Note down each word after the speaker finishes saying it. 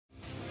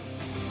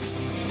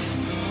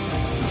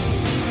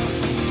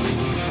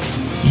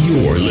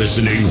You're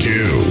listening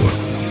to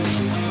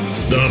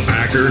the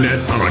Packernet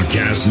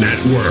Podcast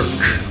Network.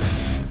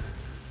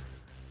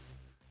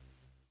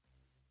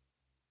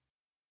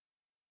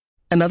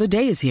 Another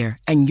day is here,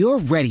 and you're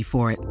ready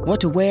for it.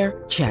 What to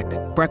wear? Check.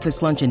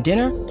 Breakfast, lunch, and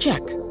dinner?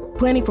 Check.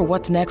 Planning for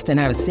what's next and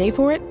how to save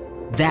for it?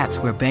 That's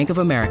where Bank of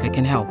America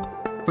can help.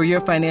 For your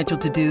financial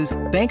to-dos,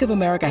 Bank of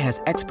America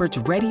has experts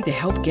ready to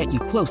help get you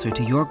closer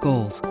to your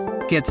goals.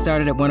 Get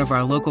started at one of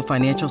our local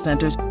financial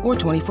centers or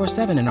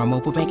 24/7 in our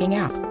mobile banking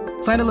app.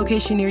 Find a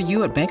location near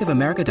you at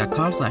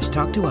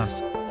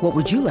bankofamerica.com/talktous. What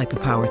would you like the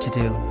power to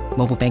do?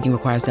 Mobile banking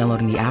requires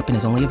downloading the app and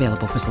is only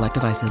available for select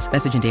devices.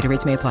 Message and data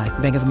rates may apply.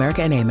 Bank of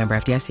America N.A., member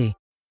FDIC.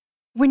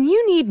 When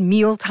you need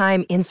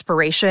mealtime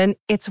inspiration,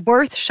 it's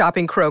worth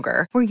shopping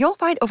Kroger, where you'll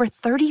find over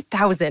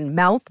 30,000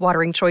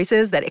 mouth-watering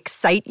choices that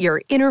excite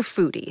your inner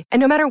foodie. And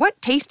no matter what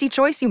tasty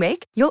choice you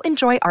make, you'll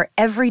enjoy our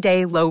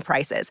everyday low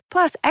prices,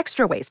 plus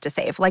extra ways to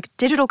save, like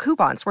digital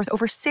coupons worth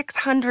over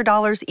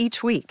 $600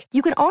 each week.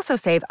 You can also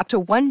save up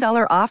to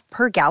 $1 off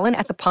per gallon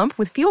at the pump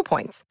with fuel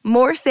points.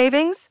 More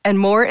savings and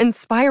more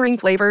inspiring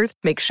flavors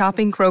make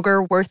shopping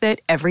Kroger worth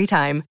it every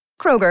time.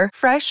 Kroger,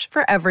 fresh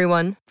for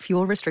everyone.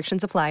 Fuel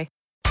restrictions apply.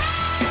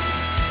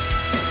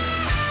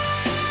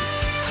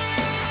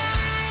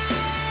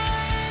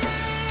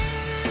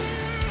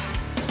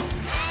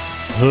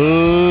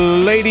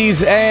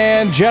 Ladies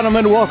and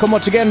gentlemen, welcome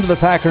once again to the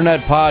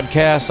Packernet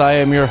Podcast. I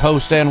am your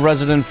host and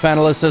resident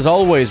fanalist, as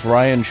always,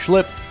 Ryan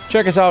Schlip.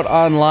 Check us out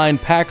online,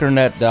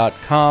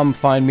 packernet.com.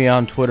 Find me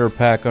on Twitter,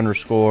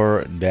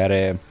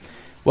 pack_daddy.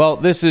 Well,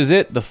 this is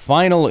it, the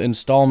final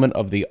installment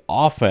of the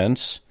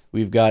offense.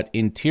 We've got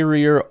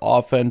interior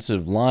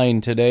offensive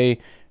line today.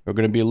 We're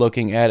going to be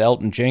looking at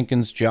Elgton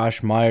Jenkins,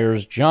 Josh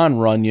Myers, Jon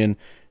Runyan,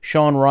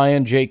 Sean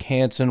Rhyan, Jake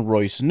Hansen,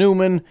 Royce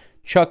Newman,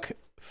 Chuck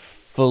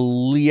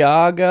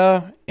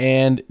Filiaga,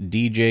 and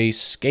DJ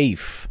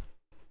Scaife.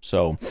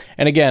 So,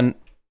 and again,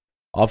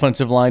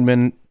 offensive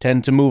linemen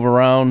tend to move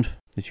around.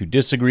 If you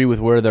disagree with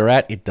where they're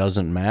at, it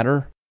doesn't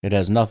matter. It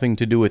has nothing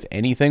to do with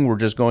anything. We're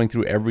just going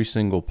through every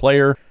single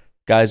player.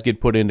 Guys get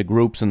put into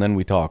groups, and then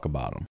we talk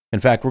about them. In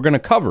fact, we're going to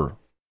cover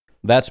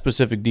that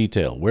specific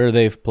detail, where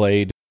they've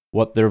played,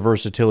 what their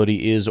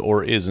versatility is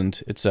or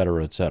isn't,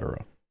 etc.,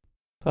 etc.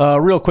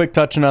 Real quick,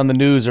 touching on the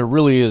news, there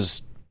really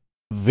is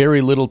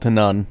very little to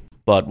none.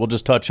 But we'll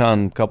just touch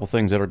on a couple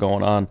things that are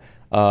going on.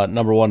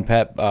 Number one,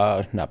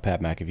 not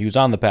Pat McAfee. He was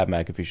on the Pat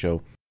McAfee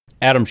show.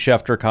 Adam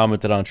Schefter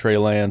commented on Trey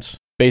Lance,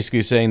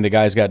 basically saying the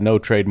guy's got no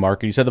trade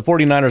market. He said the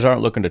 49ers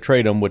aren't looking to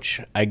trade him, which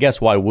I guess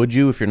why would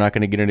you if you're not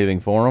going to get anything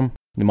for him?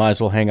 You might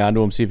as well hang on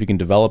to him, see if he can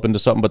develop into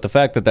something. But the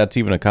fact that that's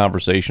even a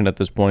conversation at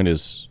this point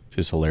is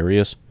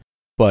hilarious.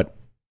 But,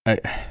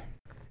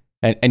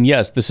 and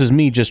yes, this is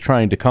me just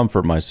trying to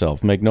comfort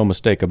myself. Make no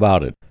mistake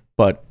about it.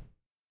 But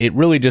it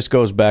really just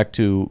goes back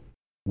to,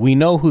 we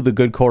know who the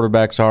good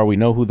quarterbacks are, we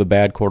know who the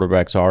bad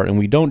quarterbacks are, and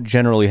we don't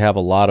generally have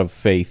a lot of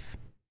faith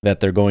that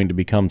they're going to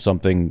become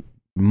something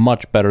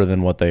much better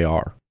than what they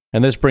are.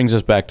 And this brings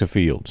us back to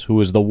Fields,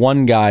 who is the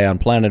one guy on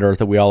planet Earth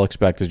that we all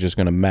expect is just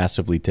going to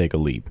massively take a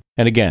leap.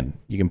 And again,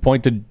 you can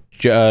point to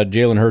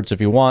Jalen Hurts if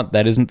you want.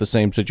 That isn't the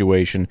same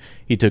situation.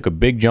 He took a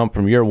big jump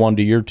from year 1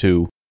 to year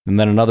 2, and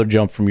then another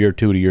jump from year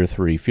 2 to year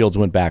 3. Fields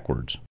went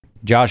backwards.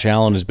 Josh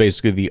Allen is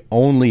basically the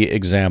only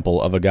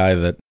example of a guy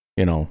that,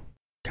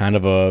 kind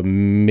of a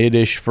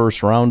mid-ish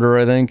first rounder,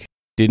 I think.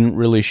 Didn't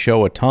really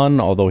show a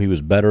ton, although he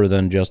was better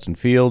than Justin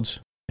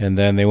Fields. And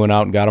then they went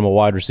out and got him a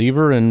wide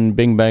receiver, and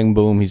bing, bang,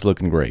 boom, he's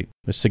looking great.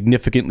 A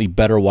significantly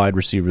better wide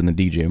receiver than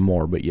DJ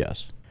Moore, but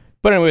yes.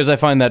 But anyways, I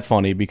find that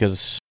funny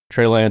because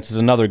Trey Lance is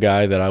another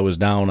guy that I was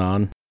down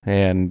on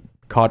and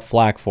caught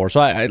flack for.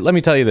 So let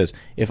me tell you this.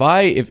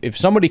 If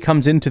somebody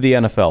comes into the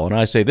NFL and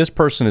I say, this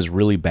person is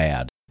really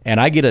bad, and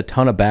I get a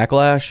ton of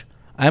backlash,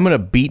 I'm going to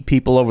beat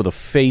people over the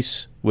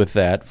face with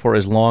that for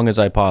as long as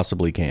I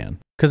possibly can.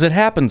 Because it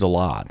happens a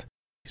lot.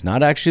 He's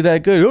not actually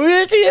that good.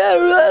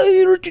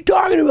 What you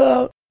talking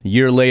about? A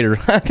year later,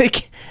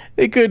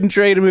 they couldn't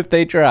trade him if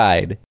they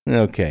tried.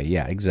 Okay,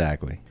 yeah,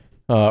 exactly.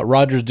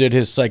 Rodgers did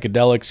his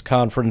psychedelics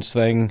conference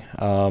thing.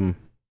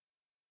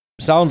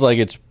 Sounds like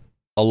it's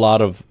a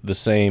lot of the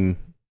same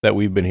that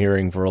we've been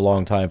hearing for a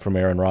long time from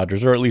Aaron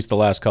Rodgers, or at least the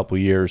last couple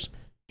of years.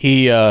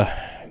 He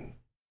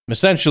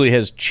essentially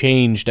has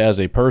changed as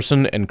a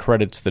person and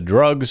credits the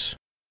drugs.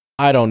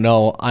 I don't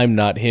know. I'm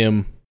not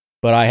him,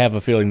 but I have a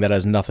feeling that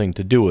has nothing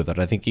to do with it.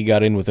 I think he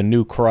got in with a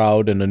new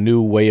crowd and a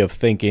new way of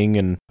thinking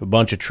and a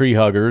bunch of tree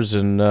huggers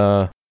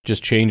and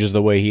just changes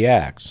the way he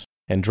acts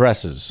and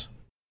dresses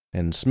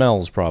and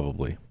smells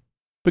probably.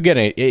 But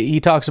again, he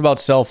talks about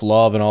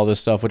self-love and all this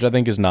stuff, which I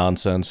think is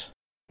nonsense.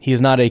 He is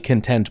not a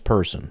content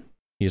person.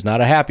 He is not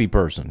a happy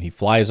person. He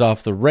flies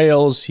off the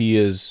rails. He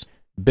is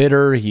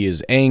bitter. He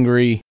is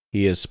angry.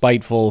 He is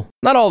spiteful.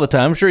 Not all the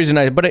time. I'm sure he's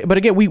nice. But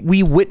again,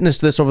 we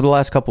witnessed this over the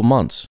last couple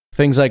months.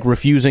 Things like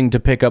refusing to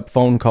pick up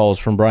phone calls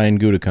from Brian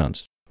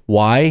Gutekunst.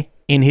 Why?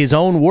 In his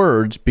own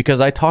words, because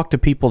I talk to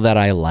people that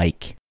I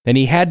like. And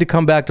he had to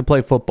come back to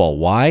play football.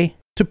 Why?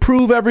 To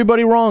prove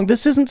everybody wrong.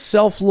 This isn't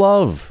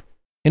self-love.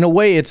 in a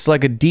way, it's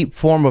like a deep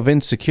form of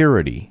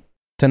insecurity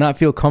to not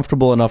feel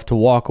comfortable enough to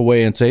walk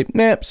away and say,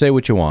 nah, say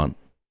what you want.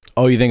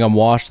 Oh, you think I'm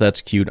washed?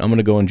 That's cute. I'm going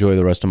to go enjoy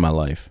the rest of my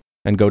life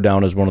and go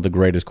down as one of the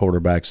greatest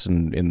quarterbacks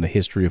in the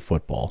history of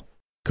football.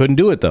 Couldn't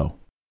do it, though.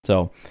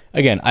 So,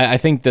 again, I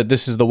think that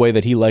this is the way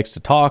that he likes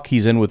to talk.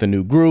 He's in with a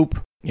new group,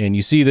 and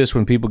you see this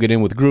when people get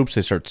in with groups.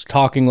 They start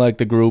talking like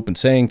the group and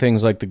saying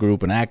things like the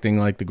group and acting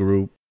like the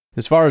group.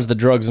 As far as the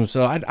drugs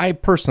themselves, I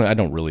personally, I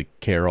don't really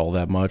care all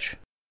that much.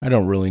 I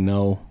don't really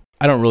know.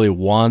 I don't really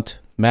want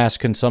mass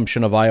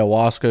consumption of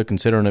ayahuasca,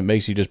 considering it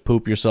makes you just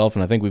poop yourself,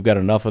 and I think we've got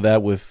enough of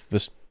that with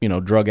this,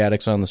 drug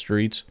addicts on the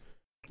streets.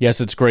 Yes,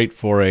 it's great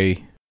for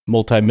a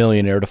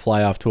multimillionaire to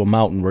fly off to a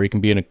mountain where he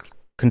can be in a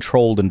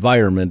controlled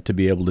environment to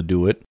be able to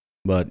do it,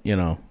 but,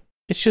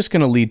 it's just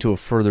going to lead to a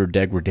further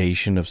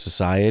degradation of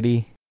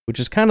society, which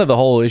is kind of the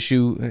whole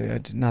issue.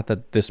 Not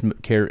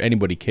that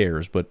anybody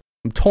cares, but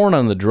I'm torn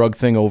on the drug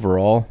thing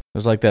overall.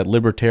 There's like that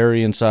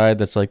libertarian side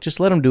that's like, just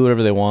let them do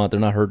whatever they want. They're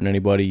not hurting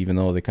anybody, even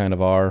though they kind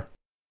of are.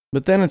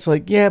 But then it's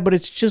like, yeah, but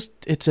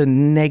it's a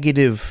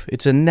negative.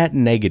 It's a net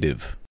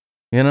negative,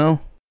 The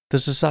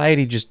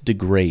society just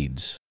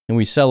degrades, and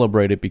we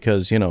celebrate it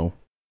because,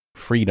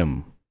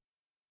 freedom.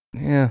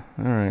 Yeah,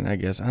 all right, I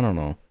guess. I don't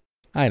know.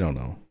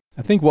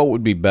 I think what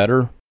would be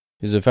better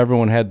is if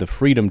everyone had the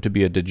freedom to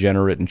be a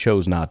degenerate and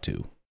chose not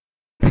to.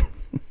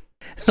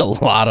 There's a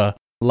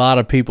lot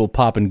of people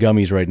popping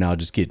gummies right now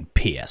just getting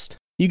pissed.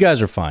 You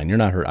guys are fine. You're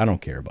not hurt. I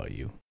don't care about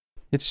you.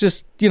 It's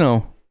just,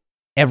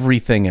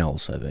 everything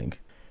else, I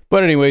think.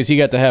 But anyways, he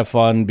got to have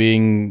fun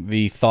being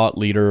the thought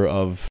leader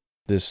of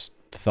this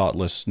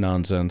thoughtless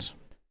nonsense.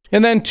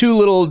 And then 2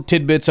 little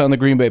tidbits on the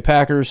Green Bay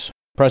Packers.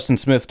 Preston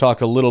Smith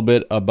talked a little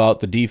bit about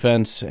the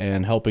defense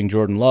and helping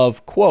Jordan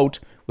Love. Quote,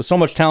 with so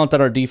much talent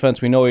on our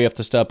defense, we know we have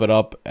to step it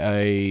up.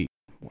 If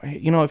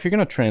you're going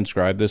to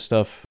transcribe this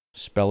stuff,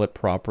 spell it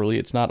properly.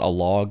 It's not a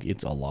log,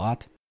 it's a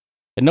lot.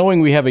 And knowing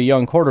we have a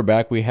young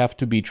quarterback, we have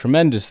to be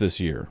tremendous this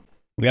year.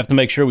 We have to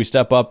make sure we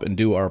step up and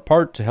do our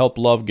part to help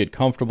Love get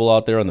comfortable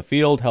out there on the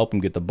field, help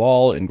him get the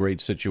ball in great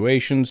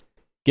situations,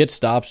 get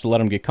stops to let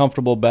him get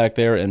comfortable back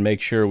there, and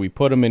make sure we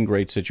put him in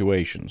great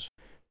situations.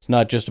 It's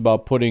not just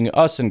about putting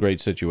us in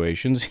great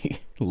situations. He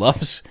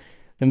loves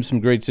him some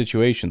great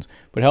situations,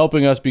 but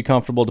helping us be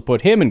comfortable to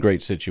put him in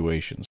great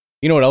situations.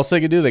 You know what else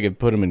they could do? They could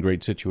put him in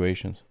great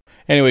situations.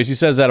 Anyways, he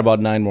says that about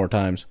 9 more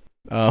times.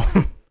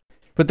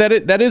 But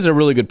that is a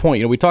really good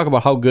point. We talk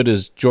about how good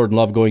is Jordan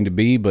Love going to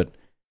be, but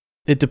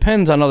it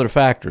depends on other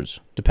factors.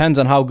 Depends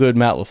on how good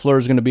Matt LaFleur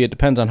is going to be. It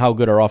depends on how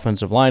good our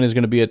offensive line is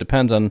going to be. It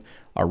depends on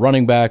our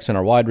running backs and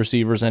our wide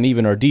receivers and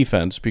even our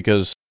defense,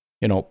 because,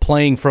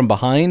 playing from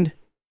behind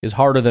is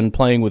harder than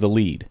playing with a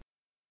lead.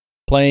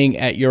 Playing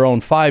at your own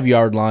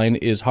 5-yard line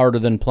is harder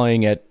than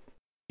playing at,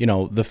 the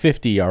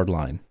 50-yard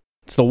line.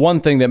 It's the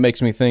one thing that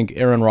makes me think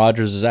Aaron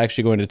Rodgers is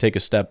actually going to take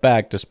a step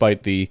back,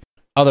 despite the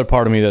other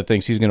part of me that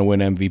thinks he's going to win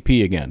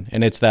MVP again,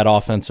 and it's that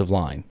offensive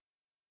line.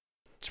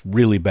 It's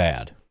really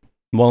bad.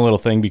 One little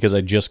thing, because I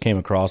just came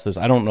across this.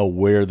 I don't know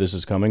where this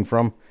is coming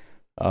from.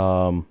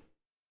 I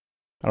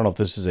don't know if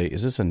this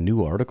is this a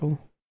new article?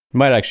 It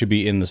might actually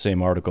be in the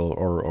same article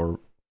or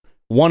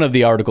one of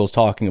the articles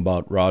talking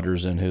about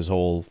Rodgers and his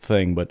whole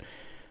thing, but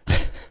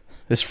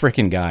this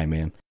freaking guy,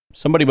 man.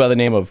 Somebody by the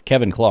name of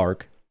Kevin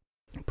Clark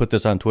put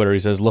this on Twitter. He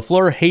says,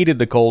 LaFleur hated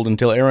the cold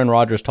until Aaron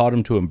Rodgers taught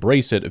him to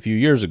embrace it a few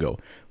years ago.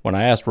 When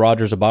I asked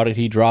Rodgers about it,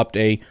 he dropped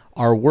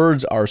our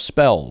words are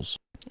spells.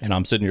 And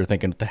I'm sitting here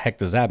thinking, what the heck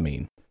does that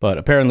mean? But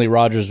apparently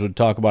Rodgers would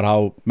talk about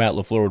how Matt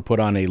LaFleur would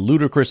put on a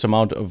ludicrous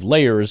amount of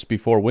layers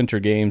before winter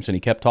games, and he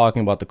kept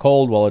talking about the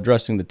cold while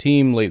addressing the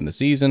team late in the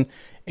season.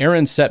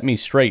 Aaron set me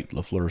straight,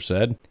 LaFleur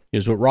said.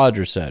 Here's what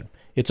Rodgers said.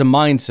 It's a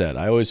mindset.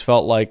 I always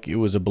felt like it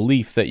was a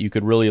belief that you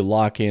could really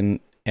lock in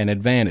an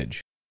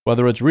advantage.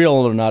 Whether it's real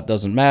or not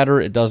doesn't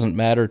matter. It doesn't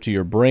matter to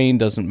your brain,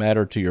 doesn't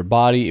matter to your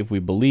body. If we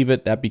believe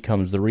it, that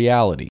becomes the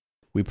reality.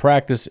 We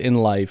practice in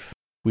life.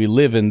 We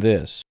live in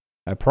this.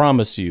 I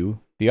promise you,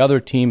 the other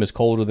team is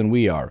colder than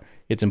we are.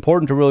 It's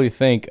important to really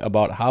think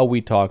about how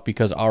we talk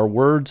because our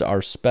words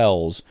are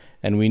spells,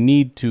 and we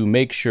need to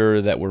make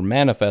sure that we're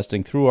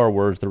manifesting through our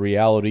words the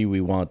reality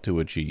we want to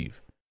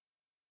achieve.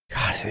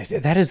 God,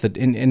 that is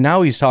and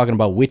now he's talking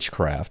about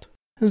witchcraft.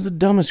 This is the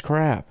dumbest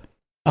crap.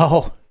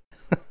 Oh,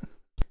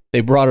 they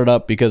brought it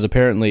up because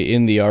apparently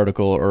in the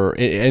article or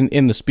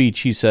in the speech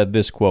he said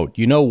this quote,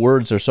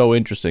 words are so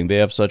interesting. They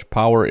have such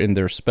power in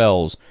their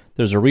spells.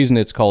 There's a reason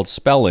it's called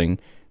spelling,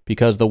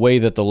 because the way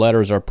that the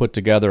letters are put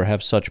together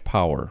have such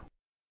power.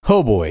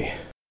 Oh boy.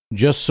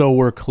 Just so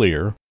we're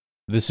clear,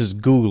 this is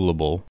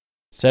Googleable,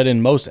 said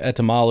in most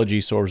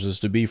etymology sources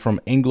to be from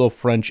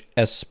Anglo-French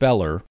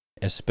espeller,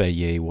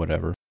 espéyer,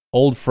 whatever,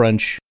 Old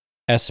French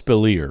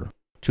espelier,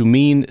 to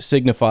mean,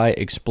 signify,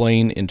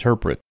 explain,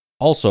 interpret.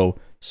 Also,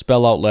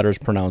 spell out letters,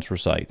 pronounce,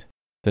 recite.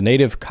 The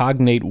native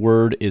cognate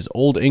word is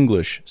Old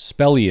English,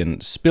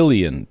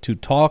 spillion, to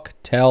talk,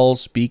 tell,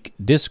 speak,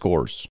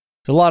 discourse.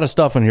 There's a lot of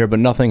stuff in here, but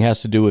nothing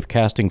has to do with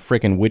casting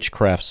frickin'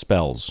 witchcraft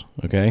spells,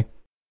 okay?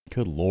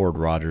 Good Lord,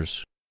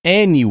 Rodgers.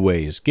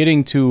 Anyways,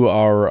 getting to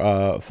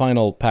our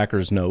final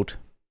Packers note.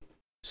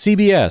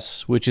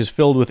 CBS, which is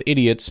filled with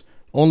idiots,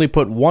 only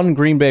put one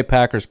Green Bay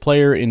Packers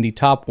player in the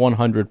top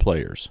 100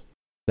 players.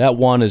 That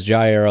one is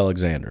Jair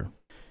Alexander.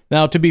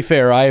 Now, to be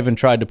fair, I haven't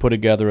tried to put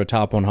together a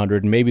top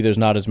 100, and maybe there's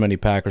not as many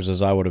Packers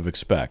as I would have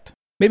expected.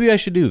 Maybe I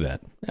should do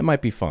that. That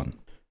might be fun.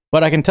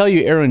 But I can tell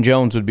you Aaron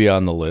Jones would be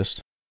on the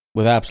list,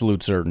 with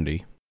absolute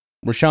certainty.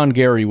 Rashawn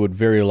Gary would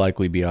very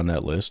likely be on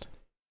that list.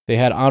 They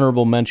had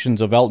honorable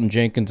mentions of Elton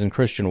Jenkins and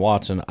Christian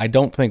Watson. I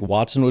don't think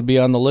Watson would be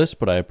on the list,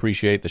 but I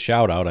appreciate the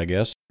shout-out, I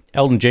guess.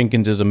 Elton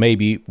Jenkins is a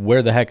maybe.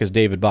 Where the heck is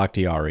David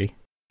Bakhtiari?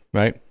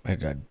 Right? I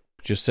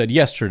just said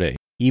yesterday.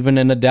 Even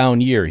in a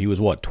down year, he was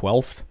what,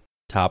 12th?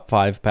 Top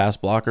 5 pass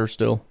blocker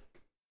still?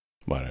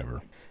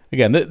 Whatever.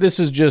 Again, I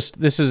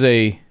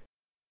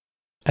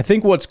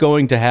think what's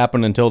going to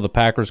happen until the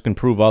Packers can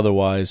prove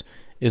otherwise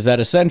is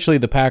that essentially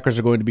the Packers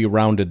are going to be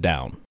rounded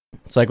down.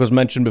 It's like was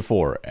mentioned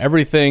before.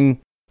 Everything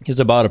is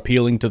about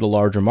appealing to the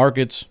larger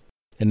markets.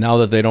 And now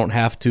that they don't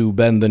have to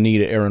bend the knee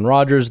to Aaron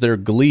Rodgers, they're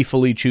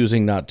gleefully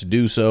choosing not to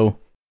do so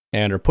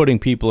and are putting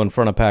people in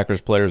front of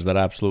Packers players that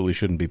absolutely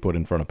shouldn't be put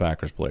in front of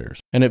Packers players.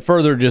 And it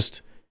further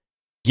just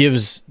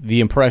gives the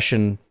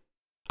impression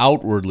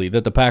outwardly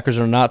that the Packers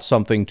are not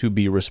something to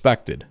be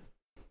respected.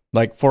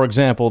 Like, for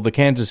example, the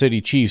Kansas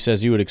City Chiefs,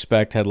 as you would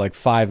expect, had like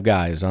 5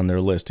 guys on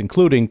their list,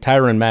 including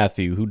Tyrann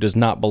Mathieu, who does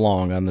not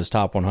belong on this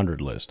top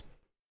 100 list.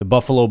 The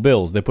Buffalo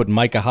Bills, they put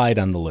Micah Hyde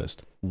on the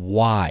list.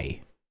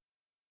 Why?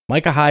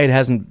 Micah Hyde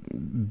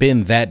hasn't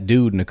been that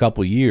dude in a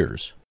couple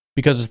years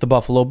because it's the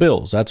Buffalo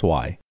Bills. That's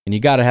why. And you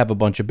got to have a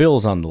bunch of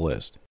Bills on the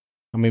list.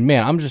 I mean,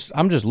 man,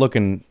 I'm just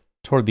looking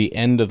toward the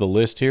end of the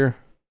list here.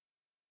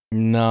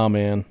 No,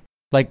 man.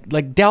 Like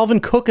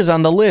Dalvin Cook is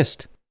on the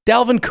list.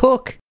 Dalvin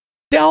Cook.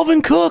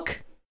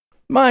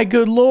 My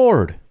good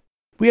Lord.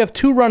 We have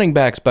 2 running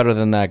backs better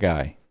than that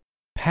guy.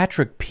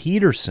 Patrick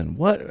Peterson.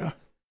 What?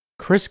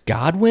 Chris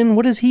Godwin?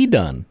 What has he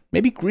done?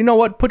 Maybe, you know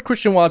what? Put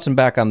Christian Watson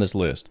back on this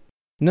list.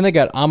 And then they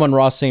got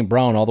Amon-Ra St.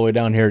 Brown all the way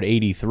down here at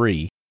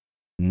 83.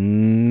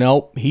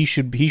 Nope, he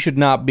should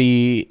not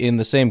be in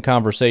the same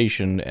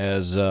conversation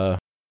as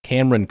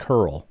Cameron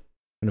Curl.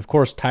 And of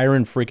course,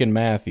 Tyrann freaking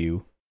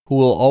Mathieu, who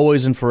will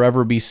always and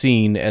forever be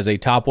seen as a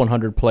top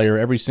 100 player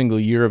every single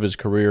year of his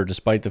career,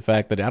 despite the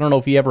fact that I don't know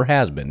if he ever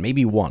has been,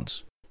 maybe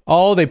once.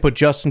 Oh, they put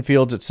Justin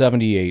Fields at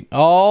 78.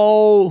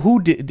 Oh,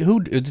 who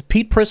did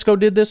Pete Prisco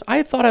did this?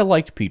 I thought I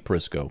liked Pete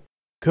Prisco.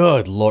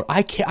 Good Lord,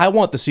 I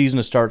want the season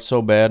to start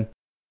so bad.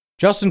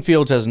 Justin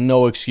Fields has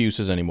no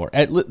excuses anymore.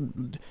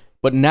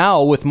 But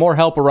now, with more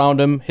help around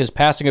him, his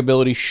passing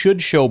ability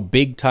should show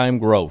big-time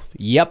growth.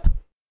 Yep,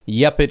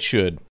 it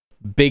should.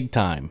 Big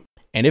time.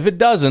 And if it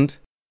doesn't,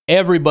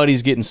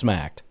 everybody's getting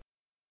smacked.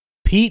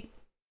 Pete,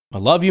 I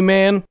love you,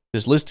 man.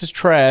 This list is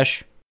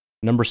trash.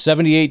 Number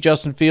 78,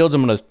 Justin Fields,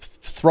 I'm going to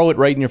throw it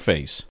right in your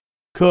face.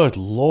 Good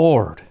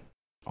Lord.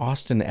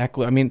 Austin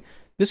Eckler. I mean,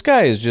 this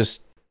guy is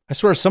just, I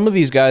swear, some of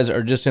these guys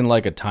are just in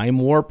like a time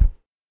warp.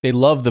 They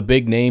love the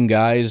big name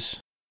guys,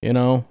 you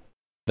know,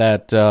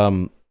 that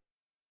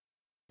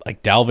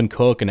like Dalvin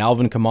Cook and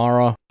Alvin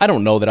Kamara. I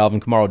don't know that Alvin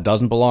Kamara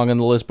doesn't belong on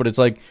the list, but it's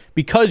like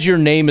because your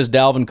name is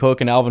Dalvin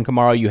Cook and Alvin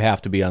Kamara, you have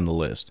to be on the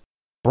list.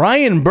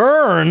 Brian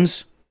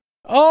Burns?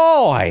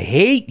 Oh, I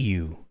hate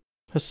you.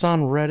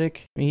 Hassan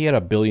Reddick? He had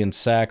a billion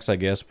sacks, I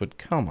guess, but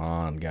come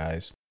on,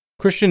 guys.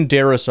 Christian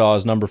Darrisaw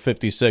is number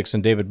 56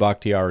 and David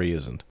Bakhtiari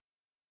isn't.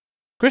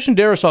 Christian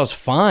Darrisaw is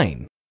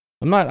fine.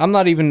 I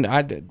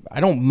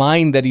don't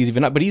mind that he's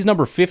even up, but he's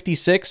number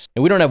 56,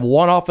 and we don't have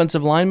one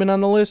offensive lineman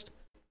on the list.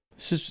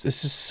 This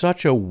is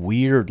such a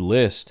weird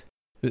list.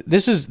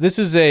 This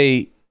is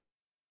a,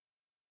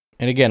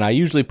 and again, I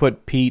usually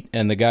put Pete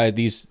and the guy,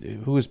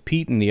 who is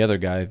Pete and the other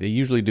guy, they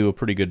usually do a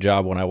pretty good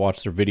job when I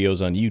watch their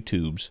videos on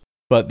YouTubes,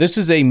 but this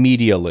is a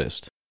media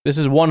list. This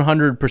is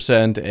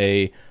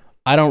 100%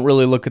 I don't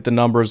really look at the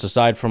numbers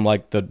aside from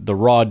like the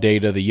raw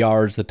data, the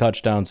yards, the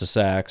touchdowns, the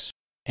sacks.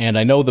 And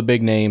I know the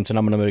big names, and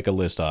I'm going to make a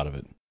list out of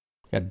it.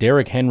 Got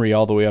Derrick Henry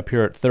all the way up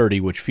here at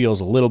 30, which feels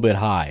a little bit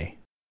high.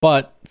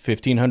 But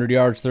 1,500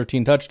 yards,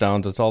 13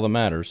 touchdowns, that's all that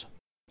matters.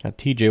 Got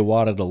TJ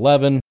Watt at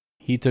 11.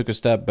 He took a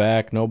step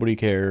back. Nobody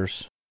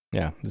cares.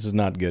 Yeah, this is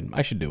not good.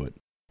 I should do it.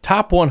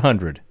 Top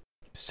 100.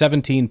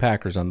 17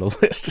 Packers on the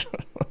list.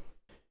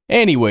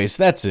 Anyways,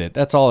 that's it.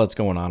 That's all that's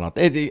going on.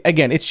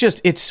 Again,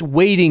 it's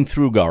wading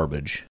through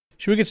garbage.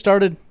 Should we get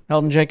started,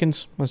 Elton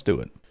Jenkins? Let's do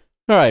it.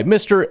 All right,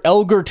 Mr.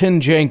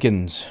 Elgerton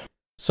Jenkins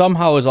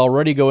somehow is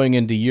already going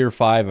into year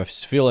 5. I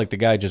feel like the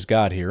guy just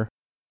got here.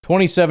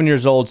 27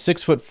 years old,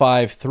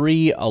 6'5",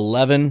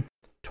 311,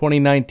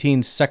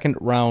 2019 second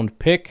round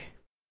pick.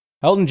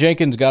 Elton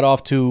Jenkins got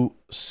off to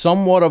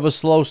somewhat of a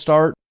slow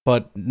start,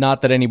 but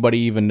not that anybody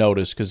even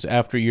noticed, because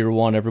after year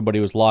 1, everybody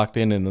was locked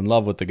in and in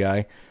love with the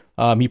guy.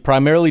 He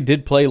primarily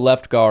did play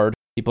left guard.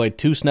 He played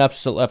 2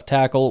 snaps at left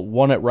tackle,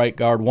 1 at right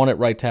guard, 1 at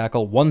right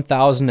tackle,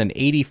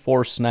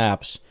 1,084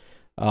 snaps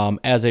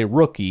as a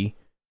rookie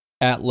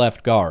at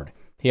left guard.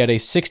 He had a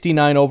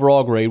 69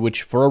 overall grade,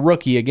 which for a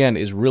rookie, again,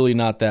 is really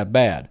not that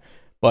bad,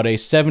 but a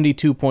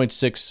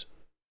 72.6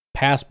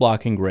 pass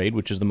blocking grade,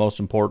 which is the most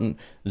important,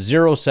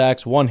 0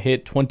 sacks, 1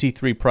 hit,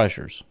 23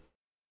 pressures.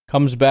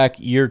 Comes back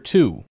year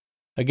 2.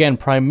 Again,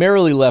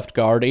 primarily left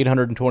guard,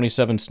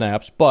 827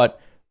 snaps, but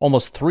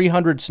almost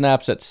 300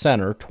 snaps at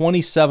center,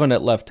 27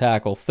 at left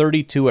tackle,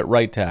 32 at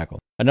right tackle.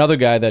 Another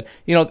guy that,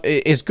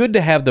 it's good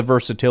to have the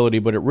versatility,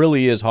 but it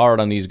really is hard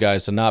on these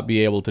guys to not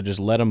be able to just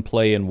let them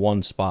play in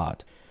one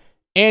spot.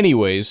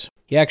 Anyways,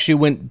 he actually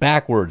went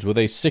backwards with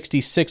a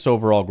 66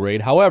 overall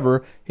grade.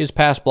 However, his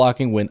pass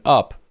blocking went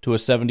up to a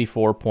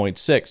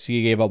 74.6.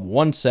 He gave up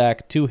 1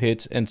 sack, 2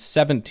 hits, and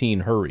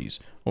 17 hurries.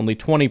 Only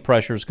 20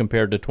 pressures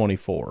compared to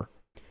 24.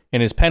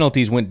 And his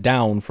penalties went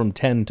down from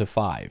 10 to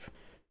 5.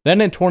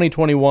 Then in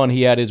 2021,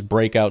 he had his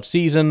breakout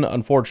season.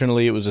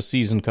 Unfortunately, it was a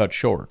season cut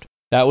short.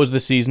 That was the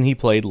season he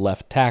played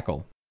left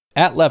tackle.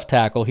 At left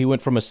tackle, he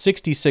went from a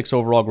 66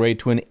 overall grade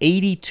to an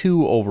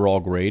 82 overall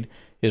grade.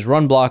 His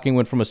run blocking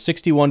went from a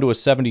 61 to a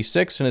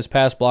 76, and his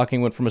pass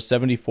blocking went from a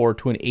 74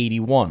 to an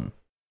 81.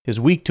 His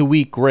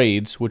week-to-week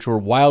grades, which were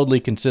wildly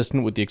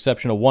consistent with the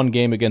exception of one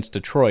game against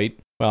Detroit,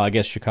 well, I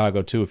guess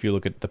Chicago too if you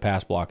look at the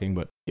pass blocking,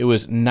 but it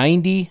was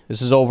 90,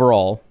 this is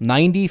overall,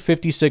 90,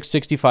 56,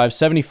 65,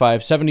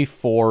 75,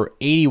 74,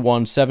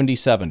 81, 70,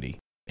 70.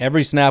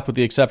 Every snap with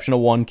the exception of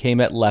one came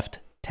at left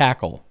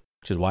tackle,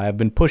 which is why I've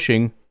been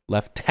pushing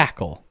left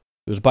tackle.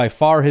 It was by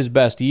far his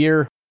best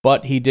year,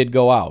 but he did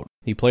go out.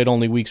 He played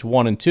only weeks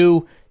 1 and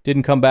 2,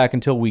 didn't come back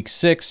until week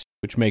 6,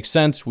 which makes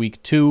sense.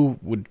 Week 2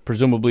 would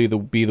presumably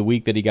be the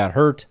week that he got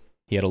hurt.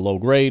 He had a low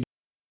grade.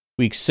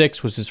 Week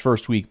 6 was his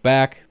first week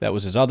back. That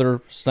was his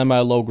other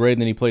semi-low grade.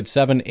 And then he played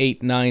 7,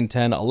 8, 9,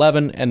 10,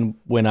 11, and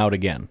went out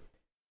again.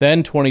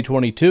 Then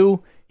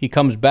 2022, he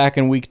comes back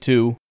in week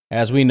 2.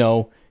 As we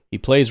know, he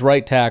plays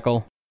right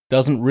tackle.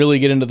 Doesn't really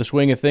get into the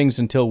swing of things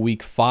until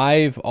week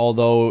 5,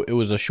 although it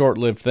was a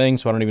short-lived thing,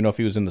 so I don't even know if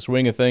he was in the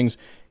swing of things,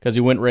 because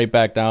he went right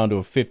back down to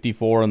a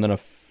 54 and then a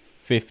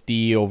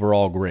 50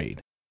 overall grade.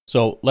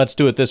 So let's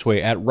do it this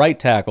way. At right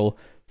tackle,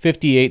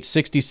 58,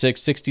 66,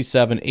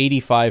 67,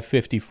 85,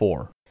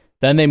 54.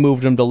 Then they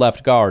moved him to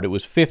left guard. It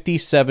was 50,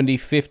 70,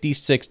 50,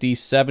 60,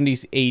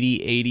 70,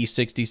 80, 80,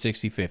 60,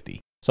 60,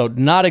 50. So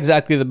not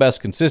exactly the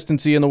best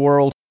consistency in the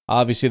world.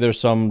 Obviously, there's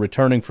some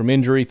returning from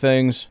injury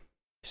things.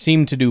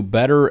 Seemed to do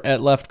better at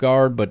left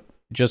guard, but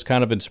just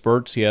kind of in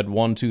spurts. He had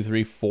 1, 2,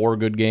 3, 4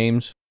 good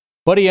games.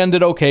 But he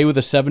ended okay with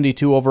a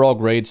 72 overall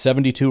grade,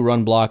 72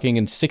 run blocking,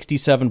 and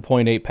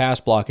 67.8 pass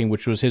blocking,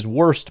 which was his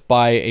worst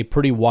by a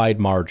pretty wide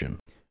margin.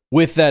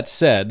 With that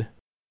said,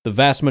 the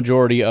vast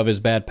majority of his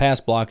bad pass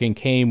blocking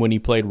came when he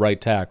played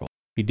right tackle.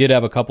 He did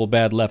have a couple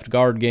bad left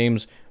guard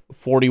games,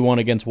 41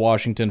 against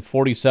Washington,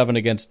 47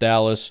 against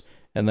Dallas,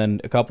 and then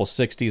a couple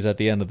 60s at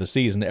the end of the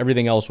season.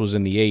 Everything else was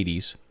in the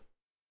 80s.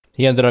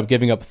 He ended up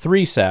giving up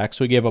 3 sacks,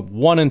 so he gave up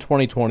 1 in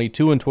 2020,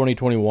 2 in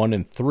 2021,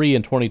 and 3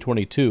 in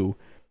 2022,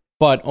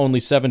 but only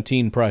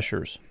 17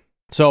 pressures.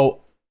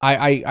 So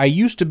I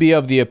used to be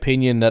of the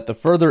opinion that the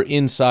further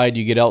inside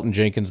you get Elgton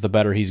Jenkins, the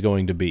better he's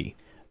going to be.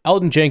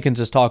 Elgton Jenkins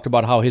has talked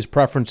about how his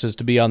preference is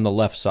to be on the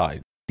left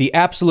side. The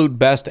absolute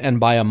best, and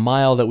by a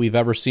mile, that we've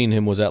ever seen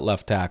him was at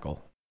left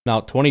tackle. Now,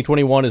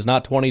 2021 is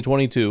not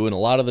 2022, and a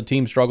lot of the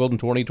teams struggled in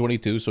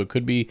 2022, so it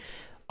could be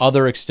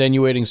other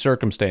extenuating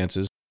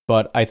circumstances.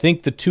 But I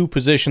think the 2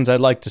 positions I'd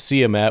like to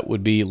see him at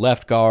would be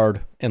left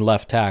guard and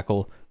left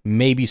tackle,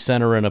 maybe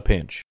center in a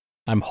pinch.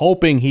 I'm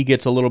hoping he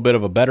gets a little bit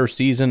of a better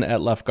season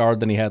at left guard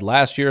than he had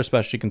last year,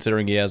 especially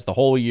considering he has the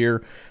whole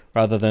year,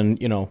 rather than,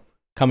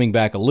 coming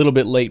back a little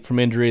bit late from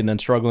injury and then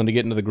struggling to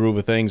get into the groove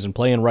of things and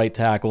playing right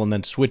tackle and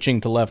then switching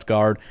to left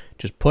guard.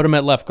 Just put him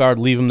at left guard,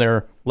 leave him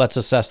there, let's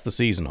assess the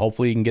season.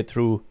 Hopefully he can get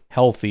through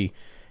healthy,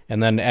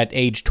 and then at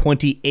age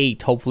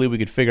 28, hopefully we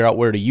could figure out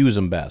where to use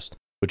him best,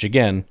 which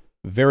again,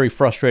 very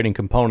frustrating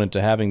component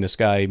to having this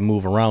guy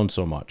move around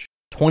so much.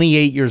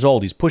 28 years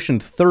old, he's pushing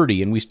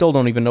 30, and we still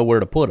don't even know where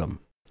to put him.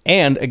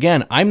 And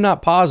again, I'm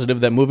not positive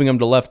that moving him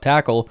to left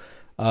tackle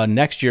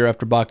next year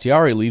after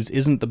Bakhtiari leaves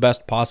isn't the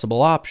best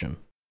possible option.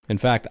 In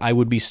fact, I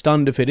would be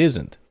stunned if it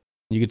isn't.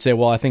 You could say,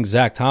 well, I think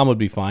Zach Tom would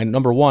be fine.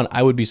 Number 1,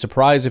 I would be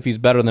surprised if he's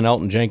better than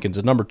Elgton Jenkins.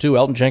 And number 2,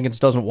 Elgton Jenkins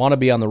doesn't want to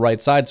be on the right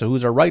side, so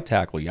who's our right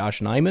tackle? Yosh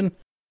Nijman?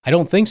 I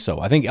don't think so.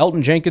 I think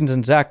Elgton Jenkins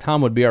and Zach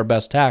Tom would be our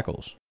best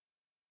tackles.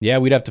 Yeah,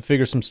 we'd have to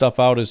figure some stuff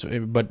out,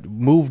 but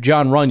move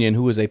John Runyon,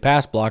 who is a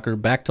pass blocker,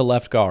 back to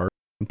left guard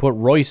and put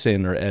Royce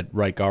in or at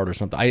right guard or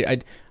something.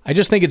 I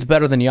just think it's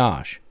better than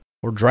Yosh,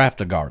 or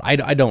draft a guard.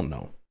 I don't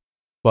know.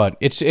 But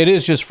it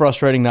is just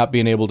frustrating not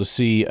being able to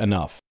see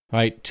enough.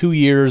 Right? 2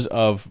 years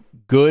of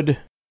good,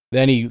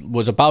 then he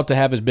was about to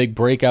have his big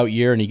breakout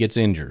year and he gets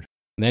injured.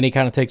 And then he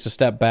kind of takes a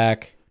step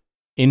back,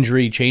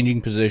 injury,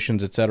 changing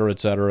positions, et cetera, et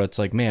cetera. It's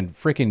like, man,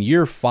 freaking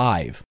year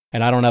 5,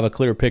 and I don't have a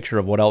clear picture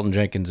of what Elgton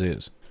Jenkins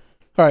is.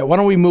 All right, why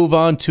don't we move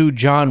on to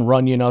John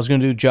Runyon? I was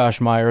going to do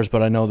Josh Myers,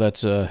 but I know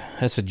that's a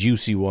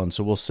juicy one,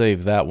 so we'll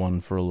save that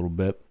one for a little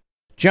bit.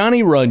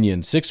 Johnny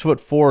Runyon,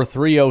 6'4",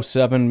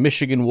 307,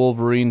 Michigan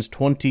Wolverines,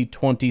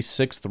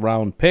 2026th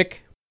round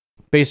pick.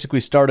 Basically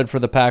started for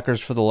the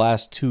Packers for the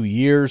last 2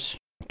 years.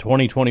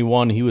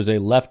 2021, he was a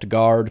left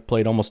guard,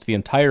 played almost the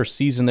entire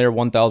season there,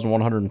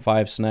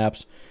 1,105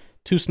 snaps,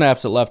 2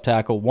 snaps at left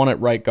tackle, 1 at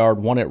right guard,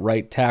 1 at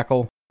right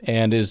tackle,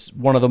 and is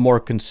one of the more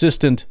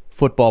consistent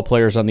football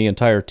players on the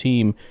entire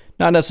team.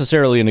 Not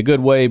necessarily in a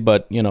good way,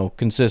 but,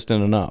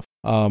 consistent enough.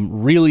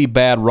 Really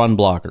bad run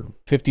blocker,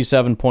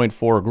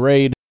 57.4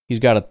 grade. He's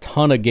got a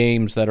ton of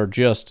games that are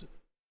just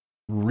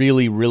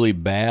really, really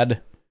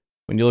bad.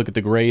 When you look at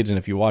the grades and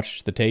if you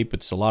watch the tape,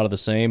 it's a lot of the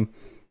same,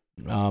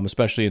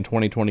 especially in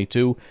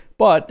 2022,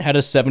 but had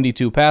a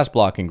 72 pass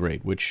blocking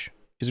grade, which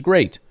is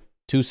great.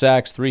 2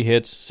 sacks, 3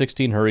 hits,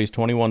 16 hurries,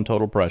 21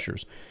 total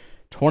pressures.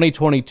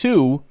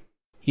 2022,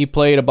 he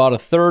played about a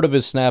third of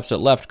his snaps at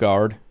left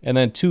guard and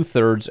then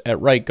 2/3 at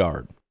right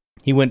guard.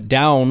 He went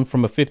down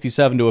from a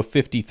 57 to a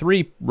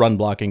 53 run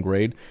blocking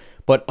grade,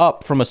 but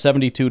up from a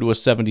 72 to a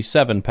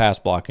 77 pass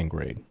blocking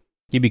grade.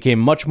 He became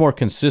much more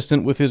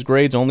consistent with his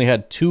grades, only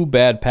had 2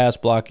 bad pass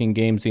blocking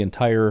games the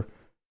entire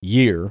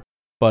year,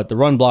 but the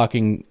run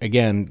blocking,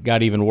 again,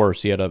 got even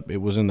worse.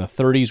 It was in the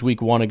 30s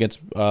week 1 against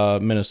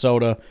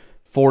Minnesota,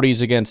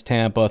 40s against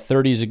Tampa,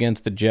 30s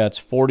against the Jets,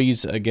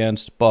 40s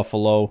against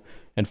Buffalo,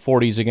 and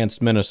 40s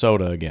against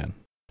Minnesota again.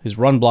 His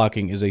run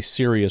blocking is a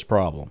serious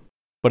problem.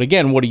 But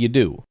again, what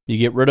do? You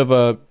get rid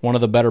of one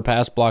of the better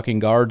pass blocking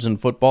guards in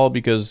football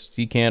because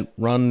he can't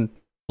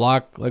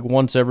block like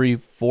once every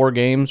 4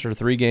 games or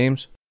 3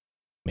 games?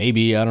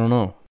 Maybe, I don't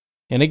know.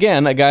 And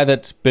again, a guy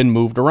that's been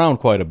moved around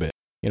quite a bit.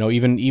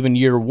 Even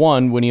year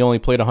 1, when he only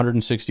played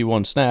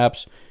 161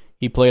 snaps,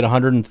 he played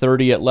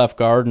 130 at left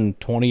guard and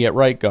 20 at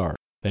right guard.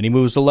 Then he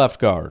moves to left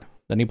guard.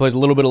 Then he plays a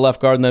little bit of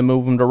left guard and then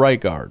move him to right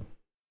guard.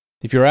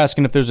 If you're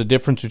asking if there's a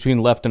difference between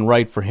left and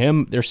right for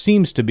him, there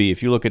seems to be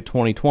if you look at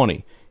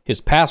 2020. His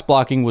pass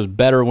blocking was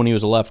better when he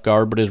was a left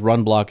guard, but his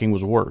run blocking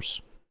was worse.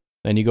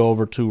 Then you go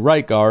over to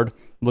right guard,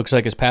 looks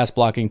like his pass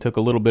blocking took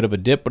a little bit of a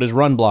dip, but his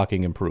run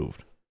blocking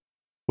improved.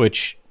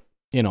 Which,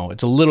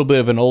 it's a little bit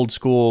of an old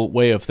school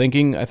way of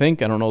thinking, I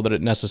think. I don't know that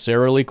it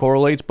necessarily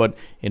correlates, but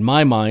in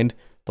my mind,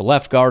 the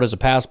left guard is a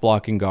pass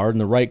blocking guard,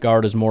 and the right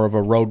guard is more of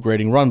a road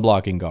grading run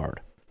blocking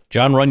guard.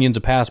 Jon Runyan's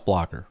a pass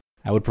blocker.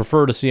 I would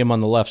prefer to see him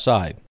on the left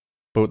side.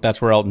 But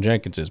that's where Elgton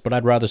Jenkins is. But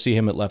I'd rather see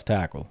him at left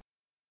tackle.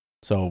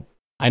 So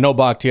I know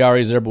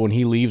Bakhtiari's there, but when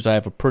he leaves, I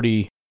have a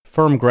pretty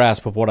firm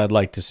grasp of what I'd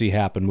like to see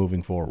happen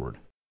moving forward.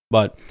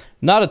 But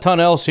not a ton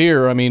else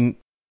here. I mean,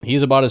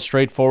 he's about as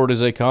straightforward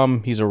as they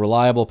come. He's a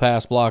reliable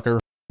pass blocker.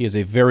 He is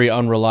a very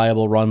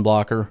unreliable run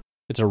blocker.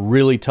 It's a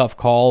really tough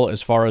call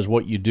as far as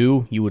what you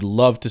do. You would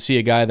love to see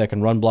a guy that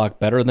can run block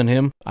better than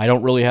him. I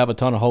don't really have a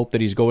ton of hope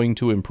that he's going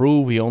to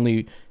improve. He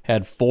only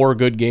had 4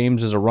 good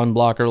games as a run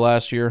blocker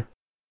last year.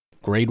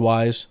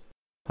 Grade-wise,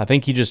 I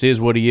think he just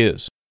is what he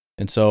is.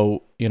 And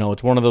so,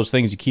 it's one of those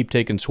things you keep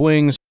taking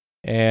swings,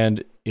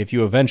 and if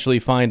you eventually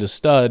find a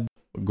stud,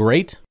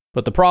 great.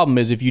 But the problem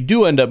is if you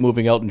do end up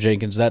moving Elgton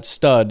Jenkins, that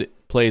stud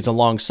plays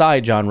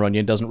alongside Jon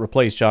Runyan, doesn't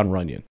replace Jon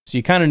Runyan. So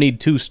you kind of need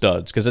 2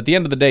 studs, because at the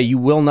end of the day, you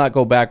will not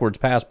go backwards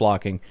pass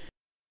blocking,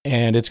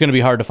 and it's going to be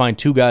hard to find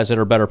 2 guys that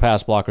are better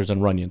pass blockers than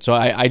Runyan. So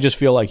I just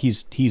feel like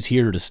he's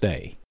here to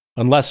stay,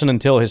 unless and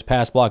until his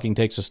pass blocking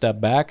takes a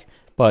step back.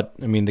 But,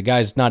 I mean, the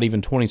guy's not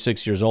even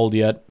 26 years old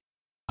yet.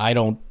 I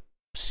don't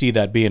see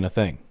that being a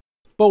thing.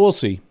 But we'll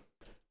see.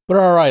 But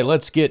all right,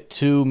 let's get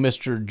to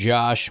Mr.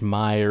 Josh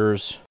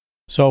Myers.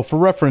 So for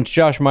reference,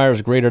 Josh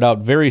Myers graded out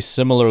very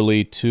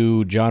similarly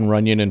to Jon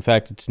Runyan. In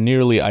fact, it's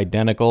nearly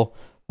identical.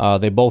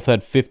 They both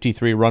had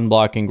 53 run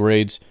blocking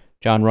grades.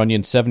 Jon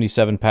Runyan,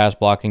 77 pass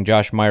blocking.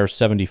 Josh Myers,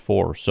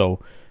 74. So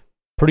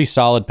pretty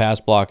solid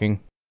pass blocking.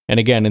 And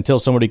again, until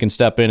somebody can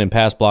step in and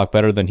pass block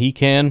better than he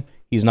can,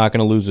 he's not going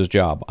to lose his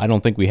job. I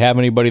don't think we have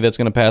anybody that's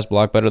going to pass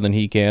block better than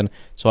he can,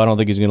 so I don't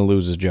think he's going to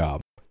lose his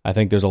job. I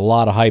think there's a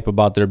lot of hype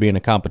about there being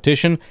a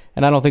competition,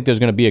 and I don't think there's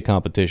going to be a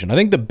competition. I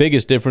think the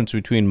biggest difference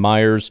between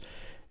Myers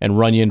and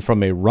Runyan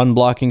from a run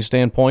blocking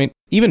standpoint,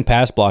 even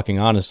pass blocking,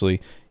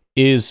 honestly,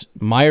 is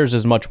Myers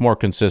is much more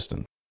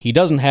consistent. He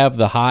doesn't have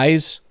the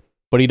highs,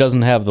 but he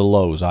doesn't have the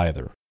lows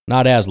either.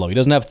 Not as low. He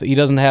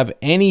doesn't have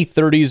any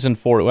 30s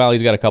and 40s. Well,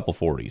 he's got a couple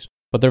 40s,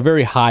 but they're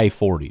very high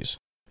 40s.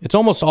 It's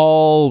almost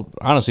all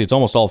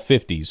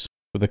 50s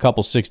with a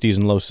couple 60s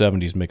and low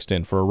 70s mixed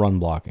in for a run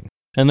blocking.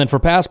 And then for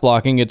pass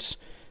blocking, it's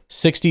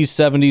 60s,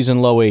 70s,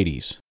 and low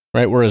 80s,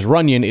 right? Whereas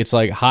Runyan, it's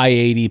like high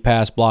 80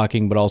 pass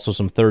blocking, but also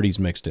some 30s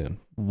mixed in.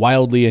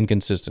 Wildly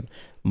inconsistent.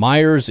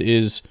 Myers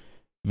is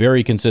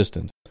very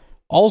consistent.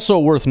 Also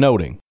worth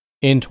noting,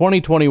 in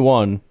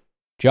 2021,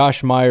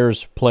 Josh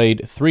Myers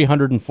played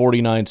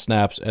 349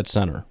 snaps at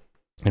center.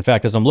 In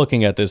fact, as I'm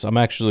looking at this, I'm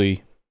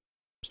actually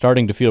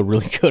starting to feel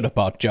really good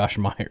about Josh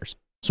Myers.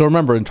 So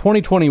remember, in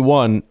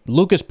 2021,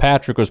 Lucas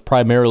Patrick was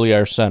primarily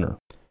our center.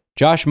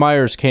 Josh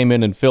Myers came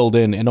in and filled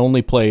in and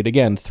only played,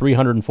 again,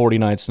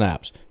 349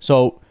 snaps.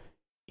 So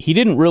he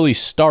didn't really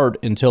start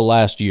until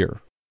last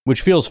year,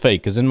 which feels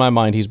fake because in my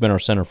mind, he's been our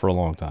center for a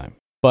long time.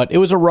 But it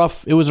was a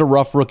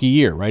rough rookie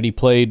year, right? He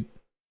played,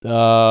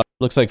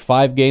 looks like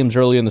 5 games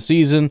early in the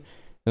season,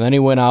 and then he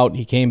went out.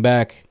 He came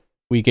back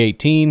week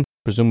 18,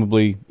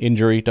 presumably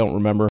injury, don't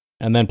remember.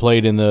 and then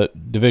played in the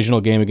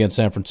divisional game against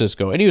San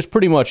Francisco. And he was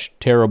pretty much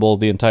terrible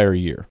the entire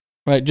year.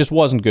 Right? Just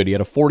wasn't good. He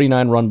had a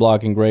 49 run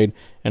blocking grade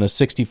and a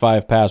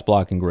 65 pass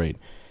blocking grade.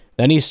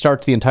 Then he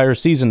starts the entire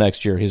season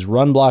next year. His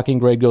run blocking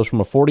grade goes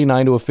from a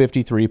 49 to a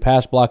 53.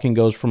 Pass blocking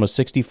goes from a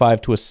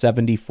 65 to a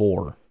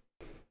 74.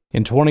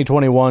 In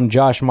 2021,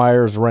 Josh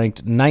Myers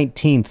ranked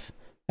 19th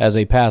as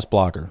a pass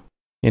blocker.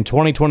 In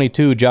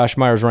 2022, Josh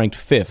Myers ranked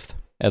 5th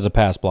as a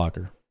pass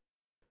blocker.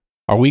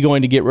 Are we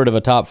going to get rid of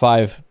a top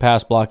 5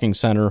 pass blocking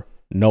center?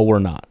 No, we're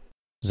not.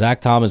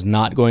 Zach Tom is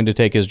not going to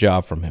take his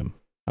job from him.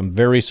 I'm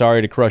very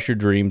sorry to crush your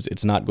dreams.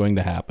 It's not going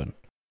to happen.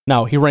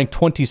 Now, he ranked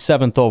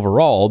 27th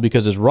overall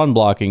because his run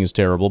blocking is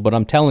terrible, but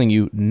I'm telling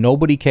you,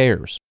 nobody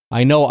cares.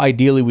 I know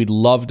ideally we'd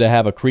love to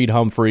have a Creed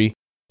Humphrey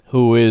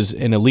who is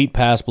an elite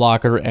pass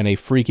blocker and a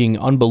freaking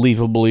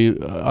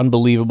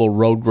unbelievable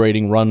road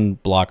grading run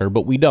blocker,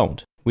 but we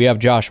don't. We have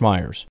Josh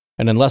Myers.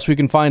 And unless we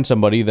can find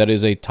somebody that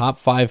is a top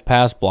 5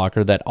 pass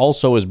blocker that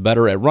also is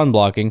better at run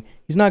blocking,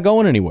 he's not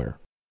going anywhere.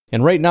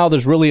 And right now,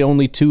 there's really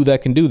only 2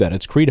 that can do that.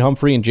 It's Creed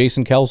Humphrey and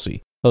Jason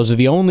Kelce. Those are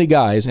the only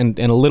guys, and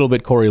a little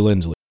bit Corey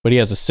Linsley. But he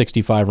has a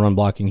 65 run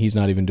blocking. He's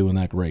not even doing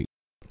that great.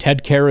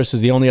 Ted Karras is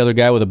the only other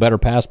guy with a better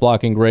pass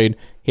blocking grade.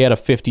 He had a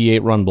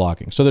 58 run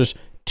blocking. So there's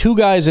 2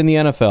 guys in the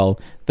NFL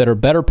that are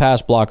better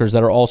pass blockers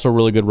that are also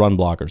really good run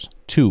blockers.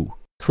 2.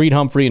 Creed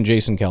Humphrey and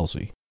Jason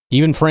Kelce.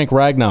 Even Frank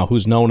Ragnow,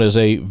 who's known as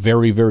a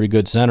very, very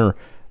good center,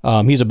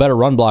 he's a better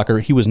run blocker.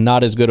 He was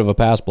not as good of a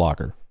pass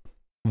blocker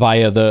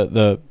via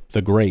the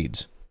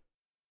grades.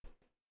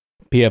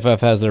 PFF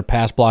has their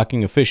pass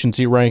blocking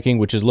efficiency ranking,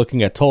 which is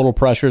looking at total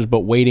pressures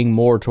but weighting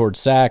more towards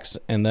sacks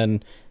and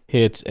then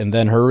hits and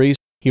then hurries.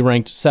 He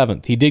ranked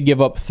 7th. He did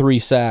give up 3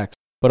 sacks,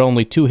 but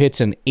only 2 hits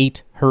and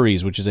 8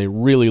 hurries, which is a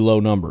really low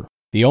number.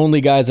 The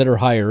only guys that are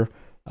higher,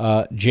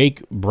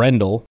 Jake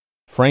Brendel,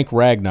 Frank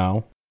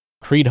Ragnow,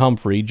 Creed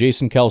Humphrey,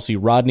 Jason Kelce,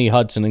 Rodney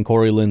Hudson, and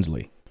Corey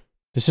Linsley.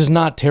 This is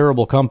not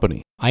terrible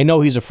company. I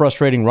know he's a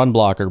frustrating run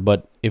blocker,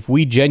 but if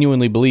we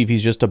genuinely believe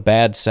he's just a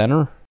bad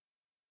center,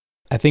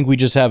 I think we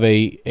just have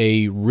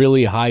a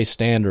really high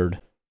standard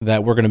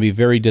that we're going to be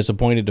very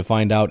disappointed to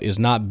find out is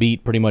not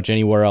beat pretty much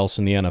anywhere else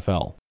in the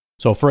NFL.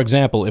 So, for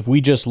example, if we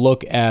just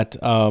look at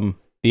the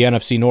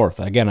NFC North,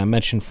 again, I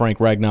mentioned Frank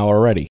Ragnow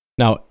already.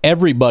 Now,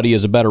 everybody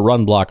is a better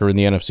run blocker in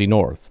the NFC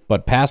North,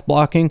 but pass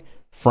blocking,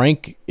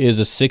 Frank is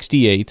a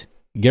 68,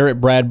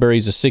 Garrett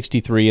Bradbury's a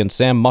 63, and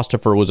Sam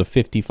Mustipher was a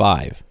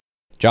 55.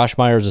 Josh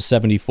Myers a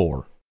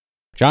 74.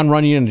 John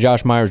Runyon and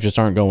Josh Myers just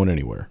aren't going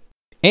anywhere.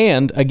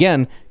 And,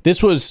 again,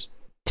 this was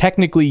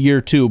technically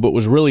year 2, but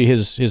was really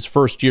his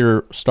first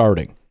year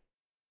starting.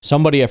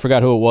 Somebody, I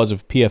forgot who it was,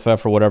 of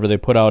PFF or whatever, they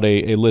put out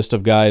a list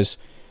of guys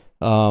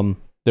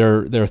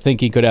they're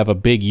thinking could have a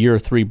big year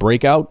 3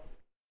 breakout,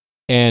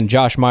 and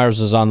Josh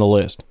Myers is on the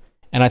list.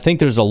 And I think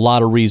there's a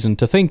lot of reason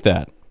to think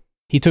that.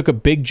 He took a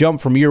big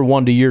jump from year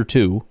 1 to year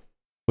 2,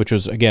 which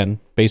was, again,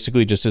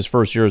 basically just his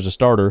first year as a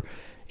starter.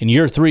 And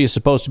year 3 is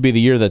supposed to be the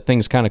year that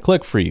things kind of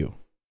click for you.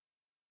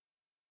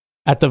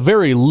 At the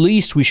very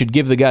least, we should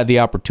give the guy the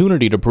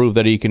opportunity to prove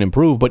that he can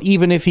improve, but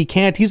even if he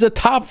can't, he's a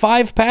top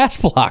 5 pass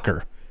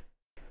blocker.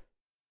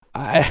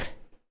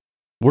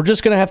 We're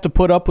just going to have to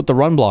put up with the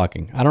run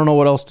blocking. I don't know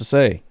what else to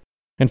say.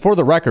 And for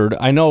the record,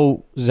 I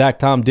know Zach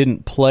Tom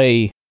didn't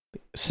play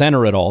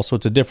center at all, so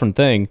it's a different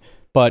thing,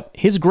 but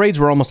his grades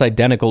were almost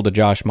identical to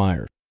Josh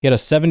Myers. He had a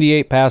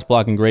 78 pass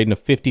blocking grade and a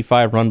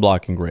 55 run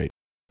blocking grade.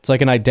 It's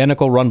like an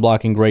identical run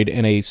blocking grade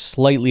and a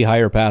slightly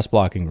higher pass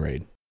blocking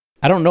grade.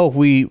 I don't know if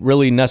we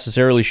really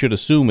necessarily should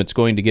assume it's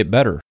going to get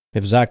better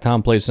if Zach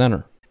Tom plays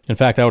center. In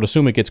fact, I would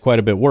assume it gets quite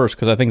a bit worse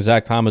because I think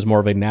Zach Tom is more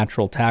of a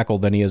natural tackle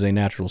than he is a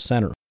natural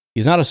center.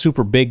 He's not a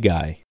super big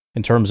guy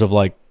in terms of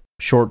like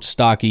short,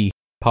 stocky,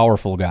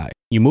 powerful guy.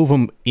 You move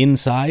him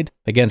inside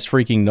against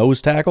freaking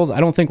nose tackles, I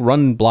don't think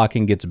run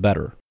blocking gets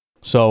better.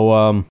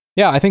 So,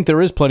 yeah, I think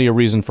there is plenty of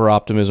reason for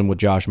optimism with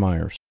Josh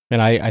Myers.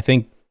 And I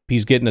think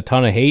he's getting a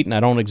ton of hate, and I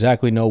don't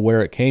exactly know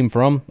where it came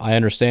from. I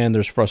understand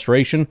there's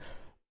frustration.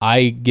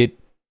 I get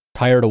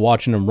tired of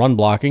watching him run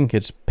blocking.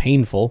 It's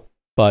painful,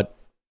 but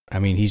I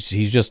mean,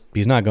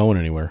 he's not going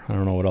anywhere. I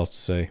don't know what else to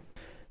say.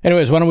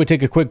 Anyways, why don't we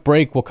take a quick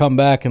break? We'll come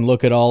back and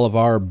look at all of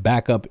our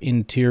backup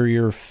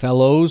interior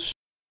fellows.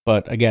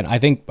 But again, I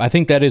think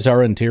that is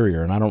our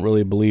interior, and I don't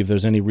really believe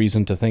there's any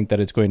reason to think that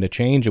it's going to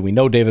change. And we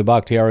know David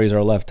Bakhtiari is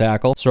our left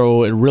tackle,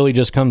 so it really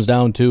just comes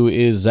down to,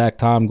 is Zach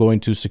Tom going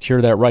to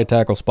secure that right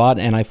tackle spot?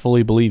 And I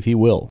fully believe he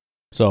will.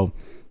 So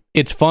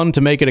it's fun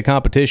to make it a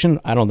competition.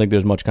 I don't think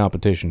there's much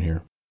competition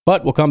here.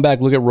 But we'll come back,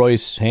 look at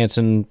Royce,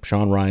 Hanson,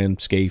 Sean Ryan,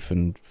 Scaife,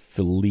 and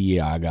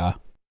Filiaga.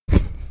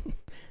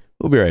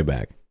 We'll be right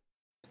back.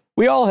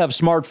 We all have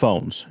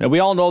smartphones, and we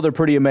all know they're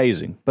pretty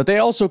amazing, but they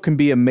also can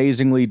be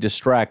amazingly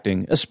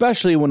distracting,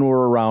 especially when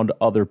we're around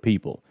other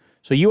people.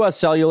 So US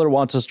Cellular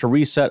wants us to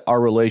reset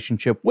our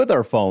relationship with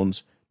our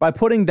phones by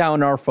putting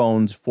down our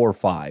phones for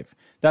 $5.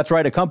 That's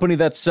right, a company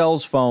that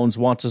sells phones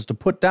wants us to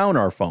put down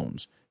our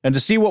phones. And to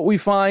see what we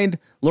find,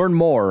 learn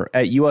more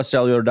at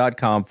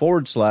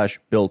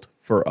uscellular.com/built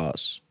for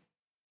us.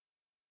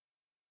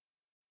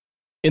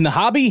 In the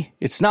hobby,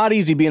 it's not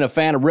easy being a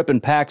fan of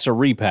ripping packs or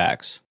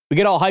repacks. We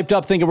get all hyped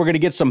up thinking we're going to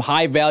get some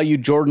high-value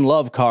Jordan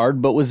Love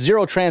card, but with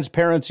zero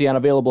transparency on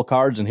available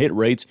cards and hit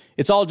rates,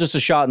 it's all just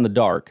a shot in the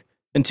dark.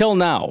 Until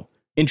now,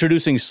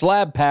 introducing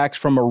slab packs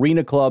from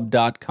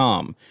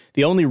arenaclub.com,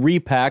 the only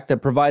repack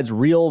that provides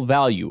real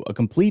value, a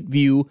complete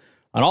view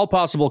on all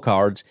possible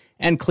cards,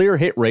 and clear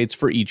hit rates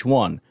for each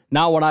one.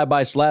 Now when I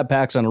buy slab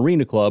packs on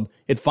Arena Club,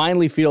 it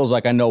finally feels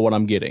like I know what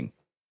I'm getting.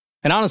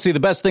 And honestly, the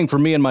best thing for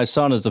me and my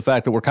son is the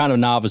fact that we're kind of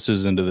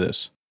novices into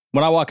this.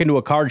 When I walk into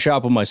a card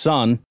shop with my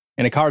son,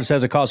 and a card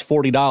says it costs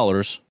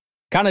 $40,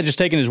 kind of just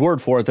taking his word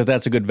for it that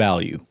that's a good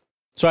value.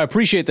 So I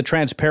appreciate the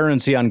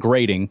transparency on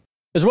grading,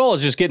 as well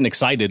as just getting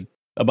excited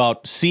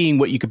about seeing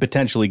what you could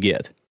potentially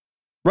get.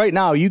 Right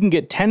now, you can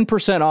get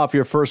 10% off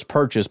your first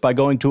purchase by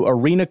going to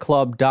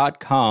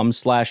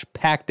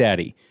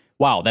arenaclub.com/packdaddy.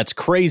 Wow, that's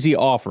crazy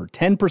offer.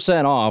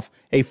 10% off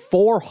a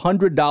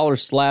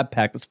 $400 slab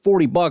pack. That's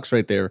 $40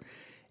 right there.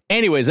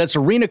 Anyways, that's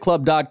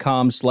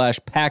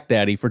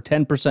arenaclub.com/packdaddy for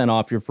 10%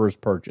 off your first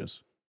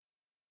purchase.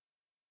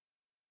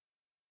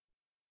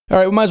 All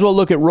right, we might as well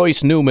look at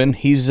Royce Newman.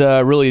 He's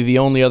really the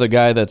only other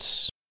guy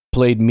that's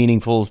played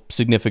meaningful,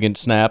 significant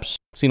snaps.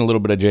 Seen a little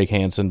bit of Jake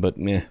Hansen, but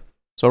meh.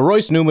 So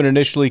Royce Newman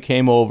initially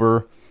came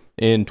over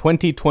in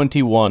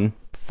 2021,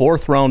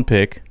 4th-round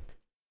pick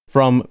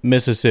from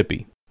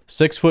Mississippi.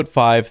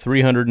 6'5",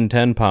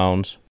 310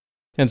 pounds.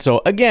 And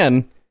so,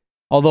 again,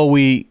 although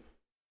we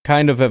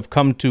kind of have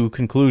come to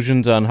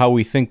conclusions on how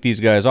we think these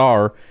guys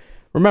are,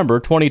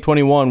 remember,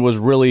 2021 was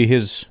really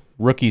his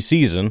rookie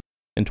season,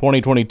 and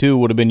 2022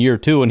 would have been year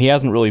 2, and he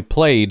hasn't really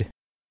played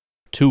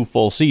 2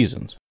 full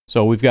seasons.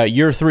 So we've got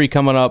year 3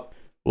 coming up.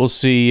 We'll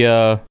see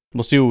what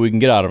we can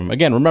get out of him.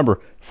 Again, remember,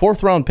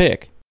 4th-round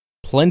pick.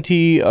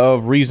 Plenty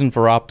of reason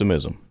for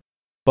optimism.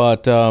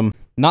 But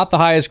not the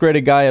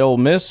highest-graded guy at Ole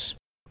Miss.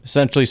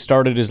 Essentially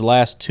started his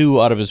last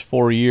 2 out of his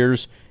 4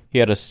 years. He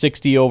had a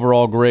 60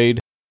 overall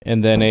grade,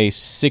 and then a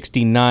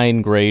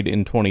 69 grade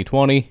in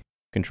 2020.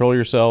 Control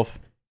yourself.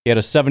 He had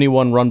a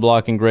 71 run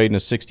blocking grade and a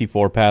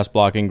 64 pass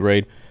blocking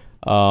grade,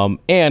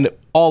 and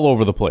all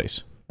over the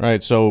place,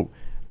 right? So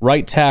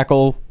right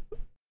tackle,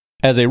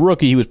 as a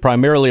rookie, he was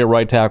primarily a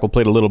right tackle,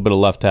 played a little bit of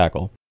left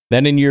tackle.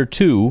 Then in year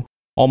 2,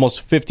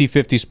 almost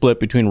 50-50 split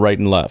between right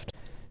and left.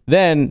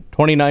 Then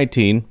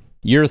 2019,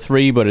 year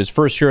 3, but his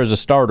first year as a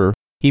starter,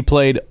 he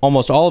played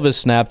almost all of his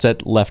snaps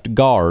at left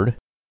guard,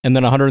 and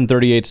then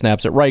 138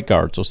 snaps at right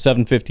guard, so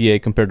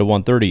 758 compared to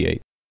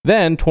 138.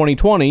 Then,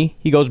 2020,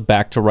 he goes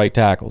back to right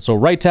tackle. So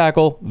right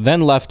tackle,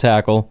 then left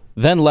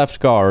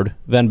guard,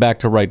 then back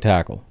to right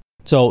tackle.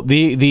 So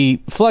the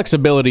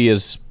flexibility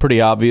is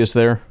pretty obvious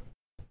there.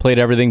 Played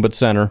everything but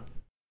center.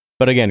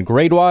 But again,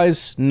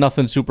 grade-wise,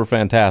 nothing super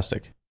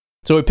fantastic.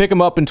 So we pick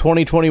him up in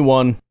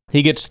 2021.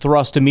 He gets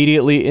thrust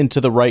immediately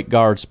into the right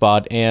guard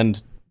spot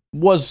and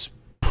was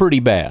pretty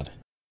bad.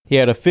 He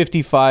had a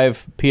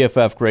 55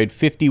 PFF grade,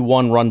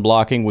 51 run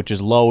blocking, which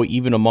is low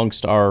even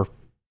amongst our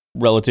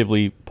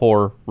relatively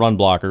poor run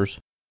blockers,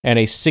 and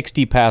a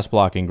 60 pass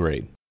blocking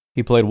grade.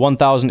 He played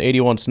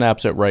 1,081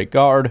 snaps at right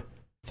guard,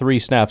 3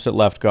 snaps at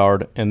left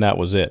guard, and that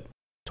was it.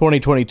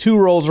 2022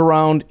 rolls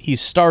around. He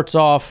starts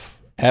off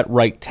at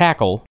right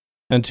tackle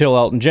until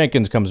Elton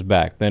Jenkins comes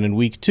back. Then in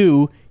week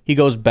 2, he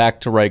goes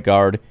back to right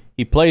guard.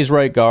 He plays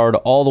right guard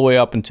all the way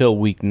up until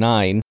week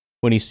 9,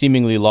 when he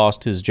seemingly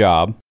lost his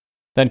job.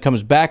 Then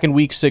comes back in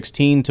week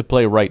 16 to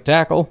play right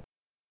tackle,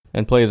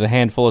 and plays a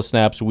handful of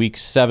snaps week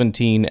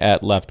 17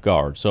 at left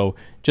guard. So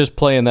just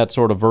playing that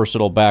sort of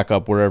versatile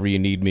backup wherever you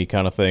need me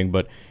kind of thing.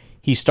 But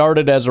he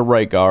started as a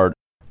right guard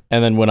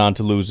and then went on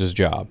to lose his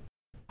job.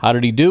 How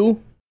did he do?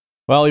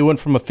 Well, he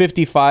went from a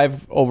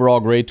 55 overall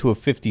grade to a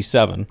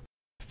 57.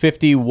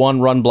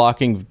 51 run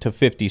blocking to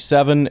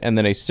 57, and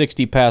then a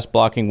 60 pass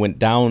blocking went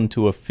down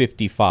to a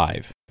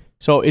 55.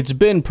 So it's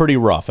been pretty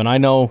rough, and I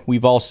know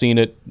we've all seen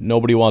it.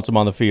 Nobody wants him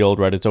on the field,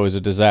 right? It's always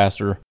a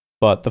disaster.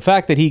 But the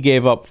fact that he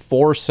gave up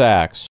 4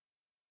 sacks,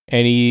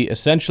 and he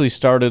essentially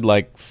started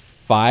like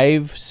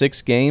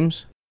 5-6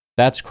 games,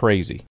 that's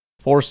crazy.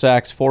 4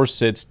 sacks, 4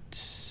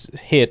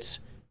 hits,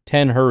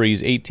 10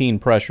 hurries, 18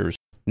 pressures,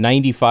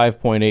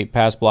 95.8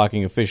 pass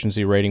blocking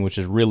efficiency rating, which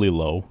is really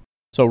low.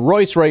 So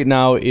Royce right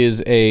now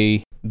is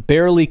a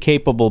barely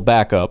capable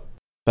backup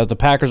that the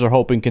Packers are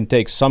hoping can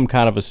take some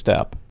kind of a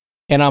step.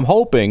 And I'm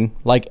hoping,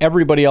 like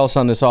everybody else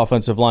on this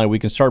offensive line, we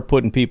can start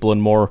putting people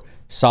in more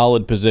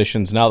solid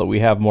positions now that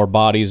we have more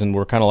bodies and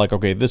we're kind of like,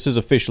 okay, this is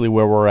officially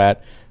where we're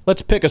at.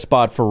 Let's pick a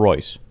spot for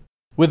Royce.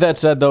 With that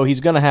said, though,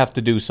 he's going to have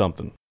to do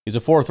something. He's a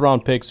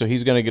 4th-round pick, so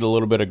he's going to get a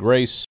little bit of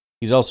grace.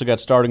 He's also got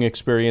starting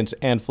experience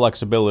and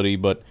flexibility,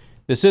 but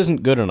this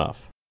isn't good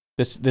enough.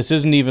 This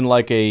isn't even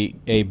like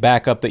a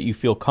backup that you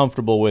feel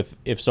comfortable with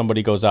if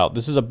somebody goes out.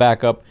 This is a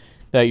backup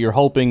that you're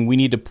hoping we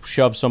need to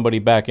shove somebody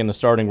back in the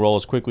starting role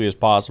as quickly as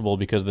possible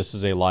because this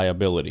is a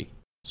liability.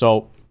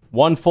 So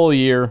 1 full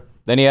year,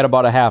 then he had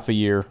about a half a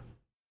year.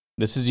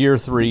 This is year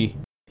 3.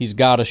 He's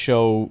got to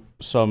show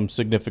some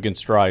significant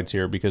strides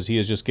here because he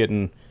is just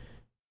getting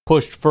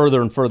pushed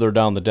further and further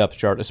down the depth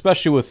chart,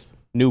 especially with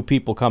new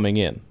people coming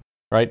in,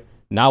 right?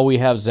 Now we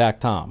have Zach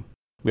Tom.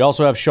 We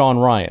also have Sean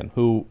Ryan,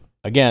 who,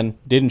 again,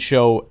 didn't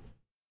show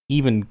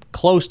even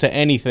close to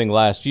anything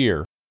last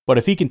year. But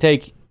if he can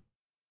take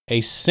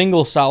a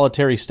single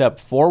solitary step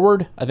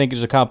forward, I think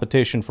there's a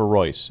competition for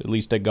Royce, at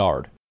least at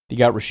guard. You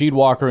got Rasheed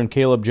Walker and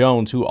Caleb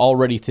Jones, who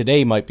already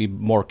today might be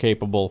more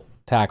capable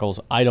tackles.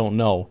 I don't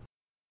know.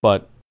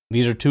 But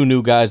these are two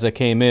new guys that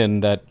came in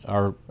that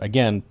are,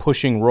 again,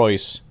 pushing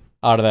Royce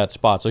out of that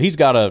spot. So he's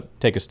got to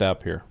take a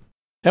step here.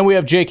 Then we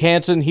have Jake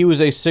Hansen. He was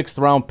a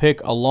 6th-round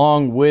pick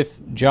along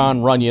with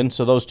John Runyon.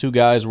 So those two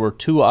guys were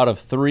 2 out of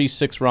 3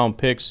 6th-round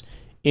picks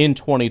in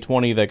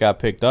 2020 that got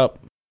picked up.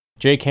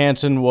 Jake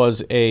Hansen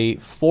was a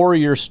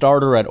 4-year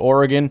starter at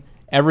Oregon.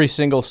 Every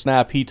single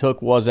snap he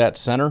took was at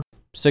center.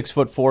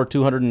 6'4",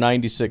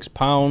 296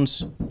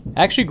 pounds.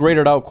 Actually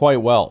graded out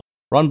quite well.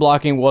 Run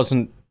blocking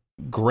wasn't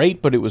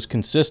great, but it was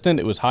consistent.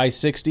 It was high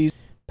 60s.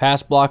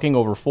 Pass blocking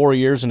over 4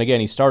 years, and again,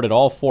 he started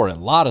all 4. A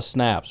lot of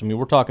snaps. I mean,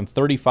 we're talking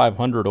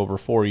 3,500 over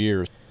 4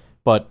 years.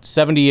 But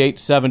 78,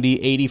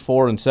 70,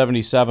 84, and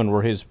 77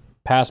 were his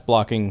pass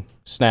blocking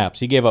snaps.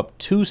 He gave up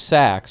 2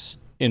 sacks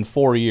in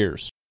 4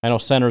 years. I know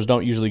centers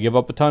don't usually give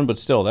up a ton, but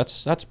still,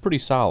 that's pretty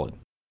solid.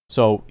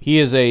 So he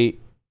is a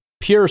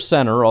pure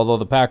center, although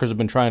the Packers have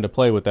been trying to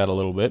play with that a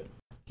little bit.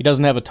 He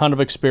doesn't have a ton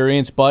of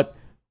experience, but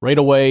right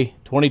away,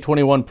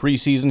 2021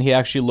 preseason, he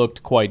actually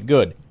looked quite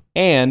good.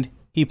 And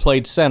he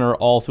played center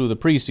all through the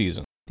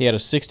preseason. He had a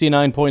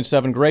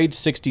 69.7 grade,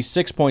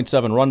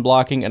 66.7 run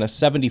blocking, and a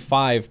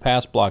 75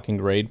 pass blocking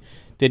grade.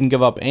 Didn't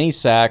give up any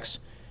sacks,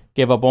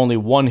 gave up only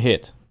 1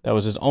 hit. That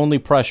was his only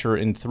pressure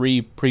in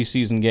 3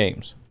 preseason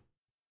games.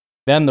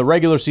 Then the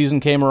regular season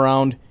came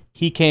around.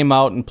 He came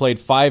out and played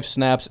 5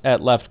 snaps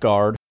at left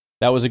guard.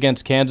 That was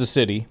against Kansas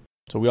City,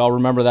 so we all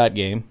remember that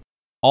game.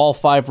 All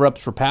 5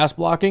 reps for pass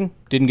blocking.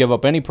 Didn't give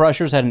up any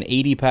pressures, had an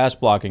 80 pass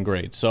blocking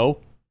grade, so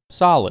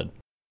solid.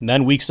 And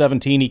then week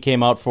 17, he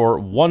came out for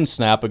 1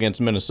 snap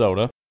against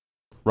Minnesota.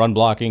 Run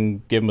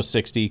blocking, give him a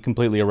 60,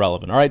 completely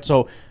irrelevant. All right,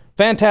 so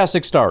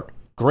fantastic start.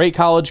 Great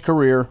college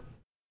career.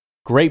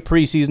 Great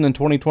preseason in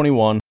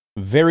 2021.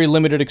 Very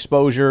limited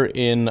exposure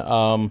in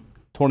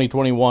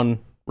 2021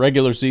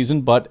 regular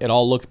season, but it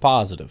all looked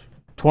positive.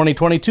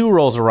 2022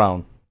 rolls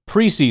around.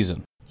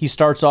 Preseason, he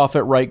starts off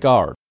at right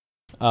guard.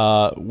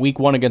 Week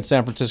 1 against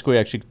San Francisco, he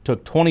actually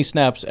took 20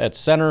 snaps at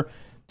center,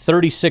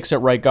 36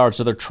 at right guard,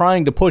 so they're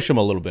trying to push him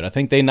a little bit. I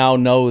think they now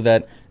know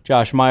that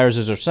Josh Myers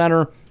is their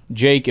center.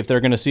 Jake, if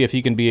they're going to see if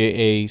he can be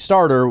a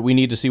starter, we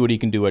need to see what he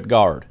can do at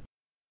guard.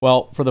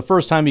 Well, for the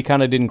first time, he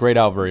kind of didn't grade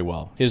out very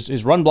well.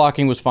 His run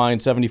blocking was fine,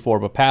 74,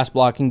 but pass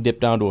blocking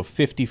dipped down to a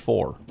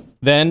 54.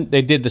 Then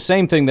they did the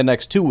same thing the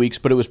next 2 weeks,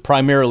 but it was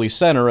primarily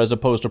center as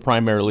opposed to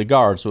primarily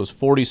guard. So it was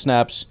 40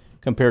 snaps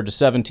compared to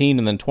 17,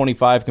 and then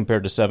 25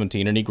 compared to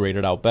 17, and he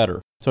graded out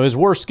better. So his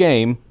worst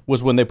game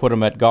was when they put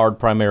him at guard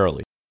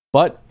primarily.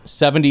 But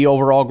 70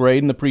 overall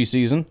grade in the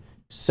preseason,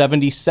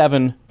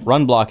 77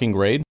 run blocking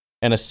grade,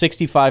 and a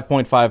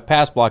 65.5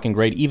 pass blocking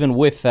grade, even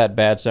with that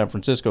bad San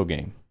Francisco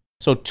game.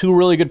 So 2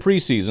 really good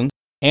preseasons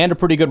and a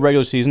pretty good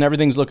regular season.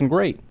 Everything's looking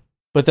great.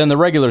 But then the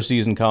regular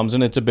season comes,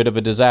 and it's a bit of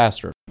a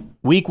disaster.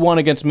 Week 1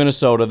 against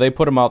Minnesota, they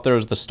put him out there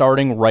as the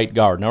starting right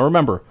guard. Now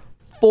remember,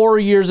 4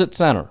 years at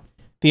center.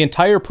 The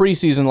entire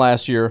preseason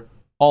last year,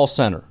 all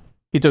center.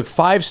 He took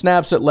 5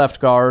 snaps at left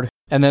guard,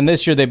 and then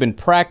this year they've been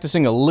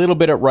practicing a little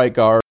bit at right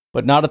guard,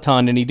 but not a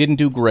ton, and he didn't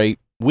do great.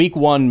 Week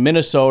 1,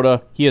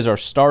 Minnesota, he is our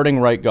starting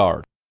right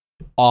guard.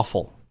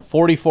 Awful.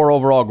 44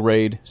 overall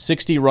grade,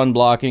 60 run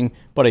blocking,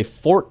 but a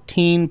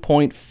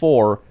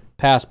 14.4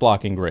 pass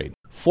blocking grade.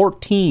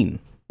 14.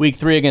 Week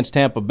 3 against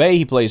Tampa Bay,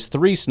 he plays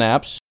 3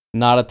 snaps,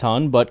 not a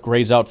ton, but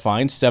grades out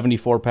fine,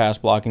 74 pass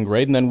blocking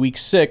grade. And then week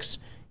 6,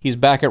 he's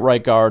back at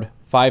right guard,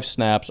 5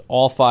 snaps,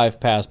 all 5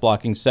 pass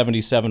blocking,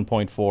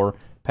 77.4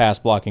 pass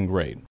blocking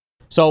grade.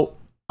 So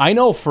I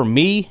know for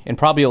me, and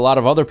probably a lot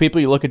of other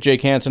people, you look at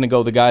Jake Hansen and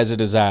go, the guy's a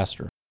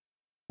disaster.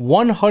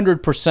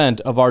 100%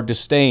 of our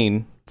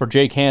disdain for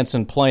Jake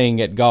Hansen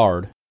playing at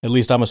guard, at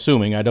least I'm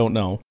assuming, I don't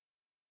know,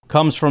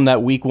 comes from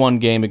that week 1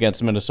 game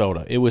against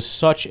Minnesota. It was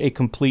such a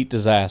complete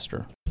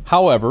disaster.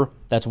 However,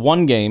 that's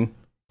 1 game.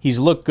 He's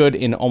looked good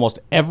in almost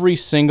every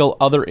single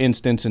other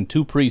instance in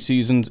 2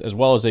 preseasons, as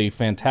well as a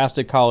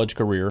fantastic college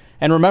career.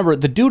 And remember,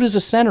 the dude is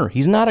a center.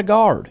 He's not a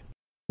guard.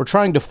 We're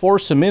trying to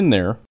force him in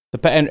there.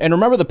 And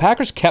remember, the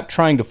Packers kept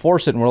trying to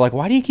force it, and we're like,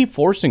 why do you keep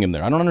forcing him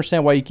there? I don't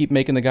understand why you keep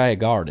making the guy a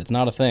guard. It's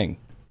not a thing.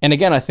 And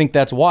again, I think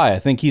that's why. I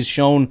think he's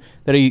shown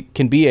that he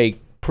can be a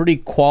pretty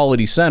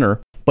quality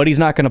center, but he's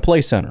not going to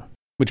play center.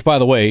 Which, by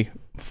the way,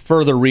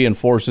 further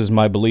reinforces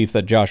my belief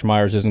that Josh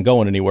Myers isn't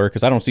going anywhere,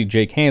 because I don't see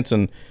Jake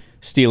Hansen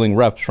stealing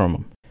reps from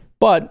him.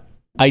 But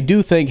I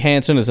do think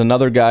Hansen is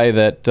another guy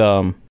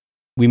that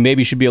we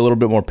maybe should be a little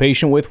bit more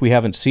patient with. We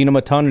haven't seen him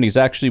a ton, and he's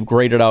actually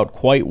graded out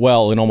quite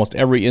well in almost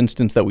every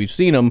instance that we've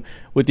seen him,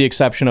 with the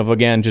exception of,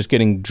 again, just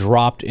getting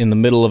dropped in the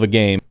middle of a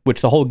game,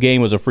 which the whole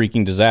game was a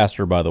freaking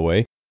disaster, by the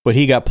way. But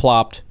he got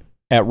plopped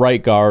at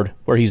right guard,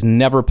 where he's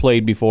never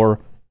played before,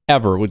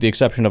 ever, with the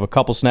exception of a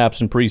couple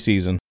snaps in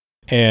preseason,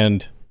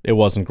 and it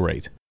wasn't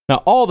great. Now,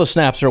 all the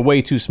snaps are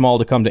way too small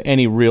to come to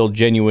any real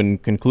genuine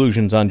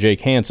conclusions on Jake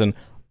Hansen,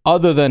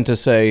 other than to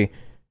say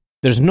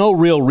there's no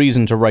real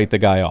reason to write the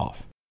guy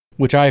off,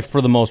 which I,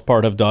 for the most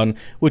part, have done,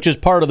 which is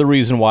part of the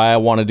reason why I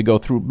wanted to go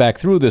back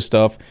through this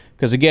stuff,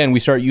 because, again, we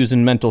start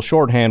using mental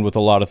shorthand with a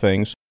lot of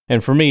things.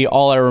 And for me,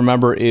 all I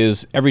remember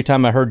is every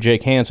time I heard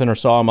Jake Hansen or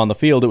saw him on the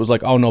field, it was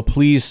like, oh no,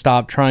 please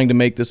stop trying to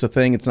make this a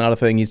thing. It's not a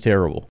thing. He's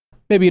terrible.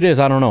 Maybe it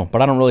is. I don't know.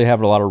 But I don't really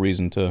have a lot of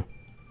reason to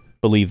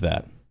believe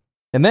that.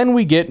 And then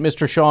we get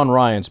Mr. Sean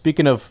Ryan.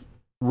 Speaking of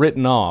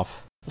written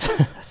off,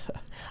 I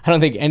don't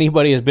think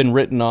anybody has been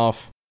written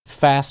off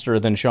faster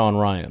than Sean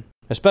Ryan,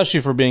 especially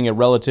for being a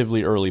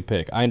relatively early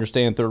pick. I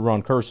understand third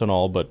round curse and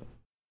all, but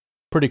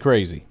pretty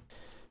crazy.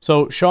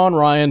 So, Sean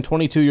Ryan,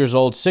 22 years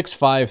old,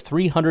 6'5",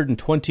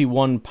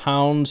 321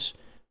 pounds,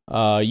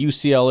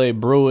 UCLA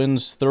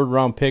Bruins,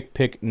 third-round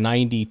pick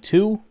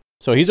 92.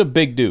 So, he's a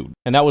big dude,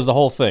 and that was the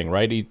whole thing,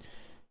 right?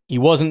 He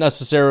wasn't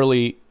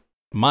necessarily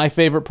my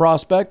favorite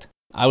prospect.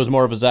 I was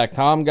more of a Zach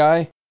Tom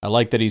guy. I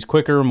like that he's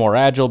quicker, more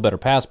agile, better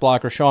pass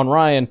blocker. Sean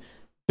Ryan,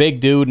 big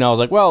dude, and I was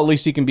like, well, at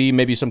least he can be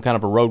maybe some kind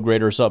of a road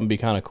grader or something, be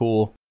kind of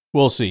cool.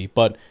 We'll see.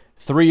 But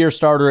 3-year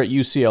starter at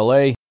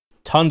UCLA,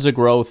 tons of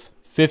growth,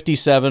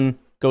 57,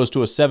 goes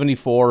to a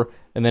 74,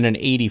 and then an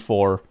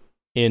 84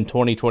 in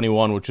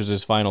 2021, which was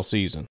his final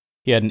season.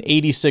 He had an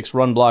 86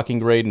 run blocking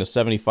grade and a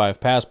 75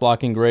 pass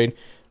blocking grade.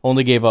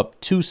 Only gave up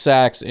 2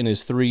 sacks in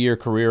his 3-year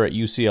career at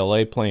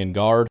UCLA playing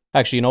guard.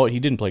 Actually, you know what? He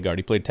didn't play guard.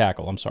 He played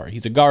tackle. I'm sorry.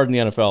 He's a guard in the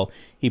NFL.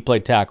 He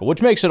played tackle,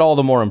 which makes it all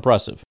the more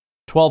impressive.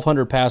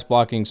 1,200 pass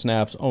blocking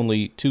snaps,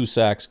 only 2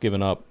 sacks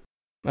given up.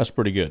 That's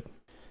pretty good.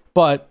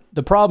 But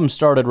the problem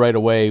started right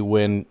away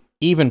when,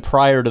 even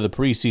prior to the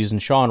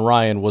preseason, Sean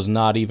Ryan was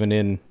not even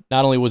in.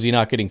 Not only was he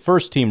not getting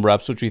first-team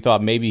reps, which we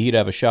thought maybe he'd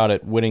have a shot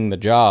at winning the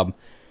job,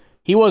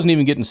 he wasn't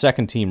even getting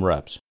second-team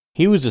reps.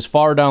 He was as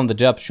far down the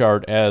depth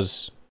chart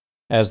as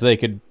they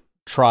could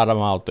trot him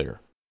out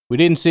there. We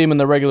didn't see him in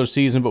the regular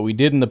season, but we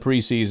did in the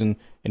preseason,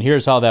 and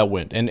here's how that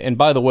went. And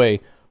by the way,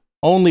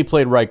 only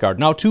played right guard.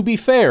 Now, to be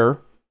fair,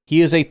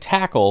 he is a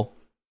tackle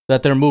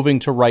that they're moving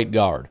to right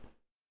guard.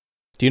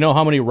 Do you know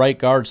how many right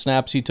guard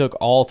snaps he took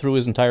all through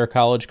his entire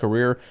college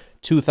career?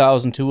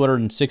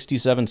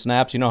 2,267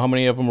 snaps. You know how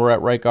many of them were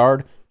at right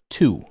guard?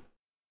 2.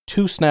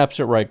 2 snaps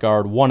at right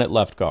guard, 1 at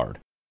left guard.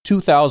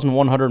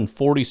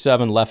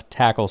 2,147 left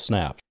tackle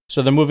snaps.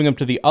 So they're moving him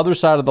to the other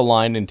side of the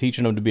line and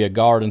teaching him to be a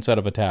guard instead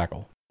of a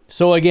tackle.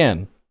 So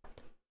again,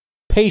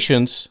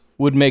 patience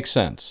would make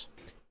sense.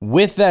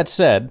 With that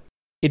said,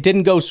 it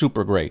didn't go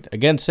super great.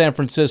 Against San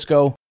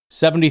Francisco,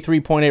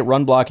 73.8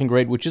 run blocking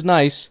grade, which is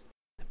nice,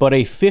 but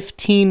a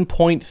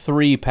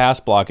 15.3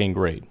 pass blocking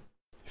grade.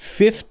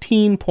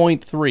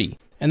 15.3.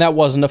 And that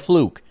wasn't a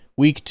fluke.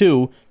 Week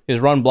 2, his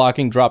run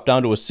blocking dropped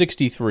down to a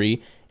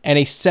 63 and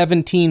a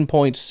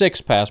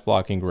 17.6 pass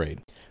blocking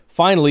grade.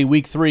 Finally,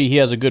 week 3, he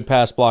has a good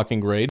pass blocking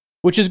grade,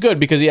 which is good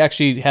because he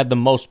actually had the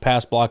most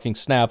pass blocking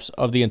snaps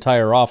of the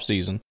entire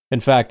offseason.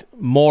 In fact,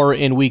 more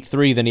in week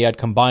 3 than he had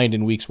combined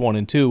in weeks 1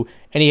 and 2,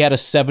 and he had a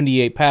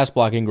 78 pass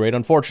blocking grade.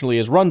 Unfortunately,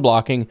 his run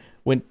blocking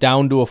went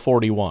down to a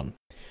 41.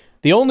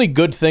 The only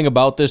good thing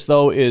about this,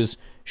 though, is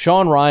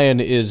Sean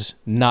Ryan is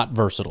not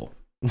versatile,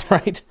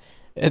 right?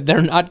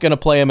 They're not going to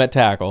play him at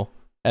tackle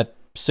at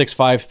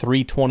 6'5",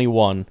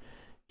 321.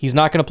 He's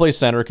not going to play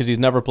center because he's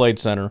never played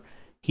center.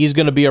 He's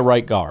going to be a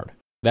right guard.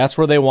 That's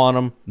where they want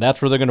him.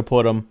 That's where they're going to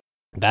put him.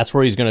 That's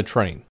where he's going to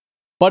train.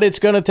 But it's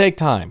going to take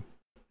time.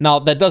 Now,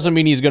 that doesn't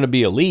mean he's going to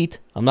be elite.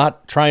 I'm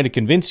not trying to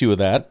convince you of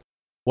that.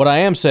 What I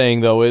am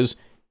saying, though, is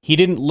he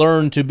didn't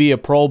learn to be a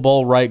Pro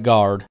Bowl right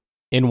guard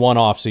in one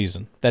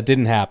offseason. That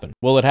didn't happen.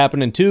 Will it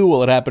happen in 2?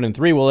 Will it happen in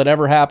 3? Will it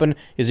ever happen?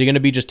 Is he going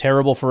to be just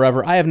terrible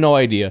forever? I have no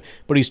idea.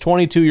 But he's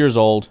 22 years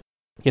old.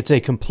 It's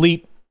a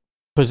complete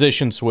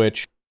position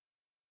switch.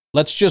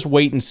 Let's just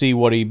wait and see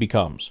what he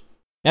becomes.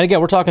 And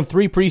again, we're talking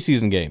 3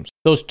 preseason games.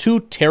 Those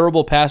 2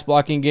 terrible pass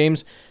blocking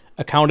games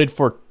accounted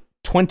for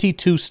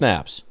 22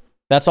 snaps.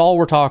 That's all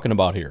we're talking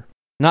about here.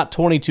 Not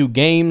 22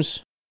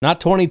 games,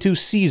 not 22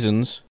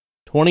 seasons,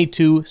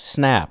 22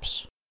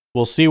 snaps.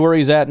 We'll see where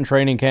he's at in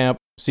training camp.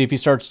 See if he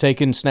starts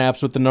taking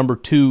snaps with the number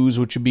 2s,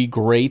 which would be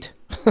great.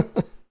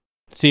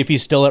 See if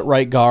he's still at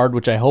right guard,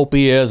 which I hope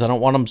he is. I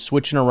don't want him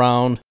switching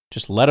around.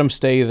 Just let him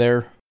stay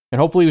there. And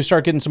hopefully we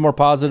start getting some more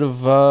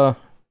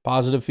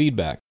positive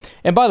feedback.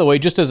 And by the way,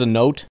 just as a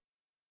note,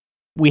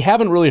 we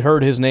haven't really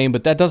heard his name,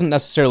 but that doesn't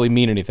necessarily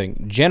mean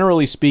anything.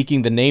 Generally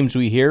speaking, the names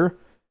we hear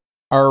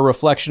are a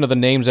reflection of the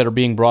names that are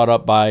being brought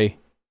up by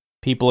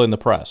people in the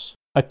press.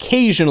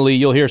 Occasionally,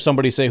 you'll hear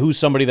somebody say, who's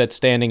somebody that's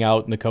standing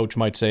out, and the coach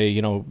might say,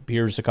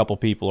 here's a couple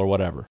people or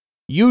whatever.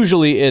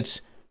 Usually it's,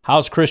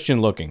 how's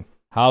Christian looking?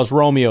 How's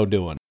Romeo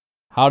doing?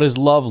 How does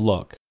Love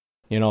look?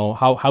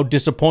 How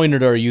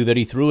disappointed are you that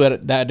he threw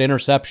that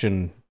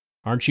interception?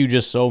 Aren't you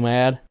just so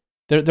mad?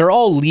 They're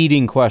all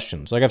leading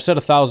questions. Like I've said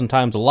 1,000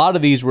 times, a lot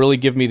of these really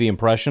give me the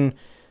impression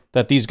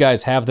that these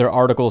guys have their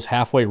articles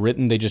halfway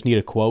written, they just need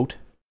a quote,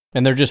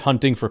 and they're just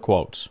hunting for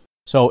quotes.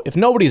 So if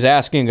nobody's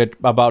asking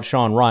about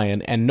Sean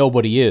Ryan, and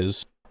nobody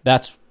is,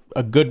 that's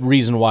a good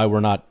reason why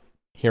we're not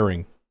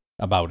hearing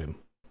about him.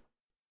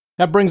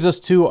 That brings us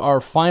to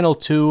our final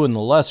two and the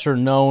lesser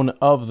known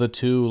of the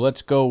two.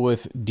 Let's go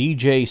with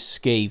DJ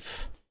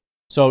Scaife.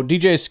 So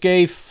DJ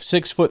Scaife,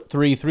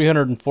 6'3",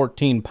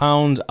 314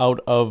 pounds, out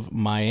of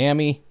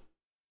Miami.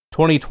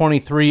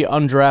 2023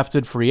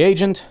 undrafted free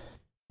agent.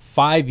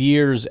 5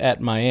 years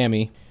at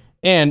Miami.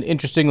 And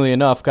interestingly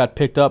enough, got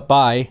picked up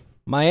by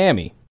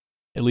Miami,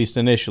 at least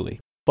initially.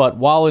 But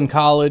while in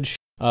college,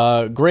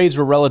 grades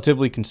were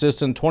relatively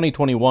consistent.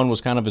 2021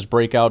 was kind of his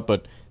breakout,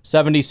 but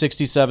 70,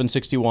 67,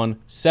 61,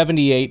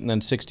 78, and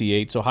then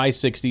 68. So high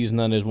 60s, and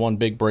then his one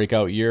big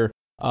breakout year.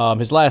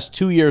 His last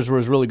 2 years were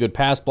his really good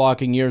pass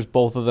blocking years,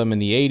 both of them in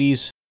the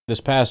 80s.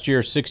 This past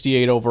year,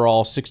 68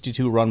 overall,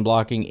 62 run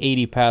blocking,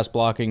 80 pass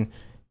blocking,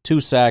 2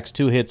 sacks,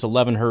 2 hits,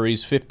 11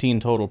 hurries, 15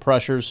 total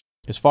pressures.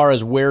 As far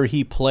as where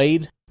he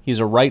played, he's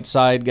a right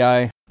side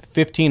guy.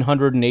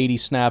 1,580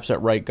 snaps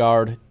at right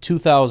guard,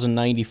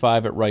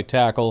 2,095 at right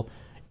tackle.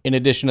 In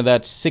addition to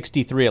that,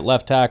 63 at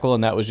left tackle,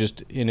 and that was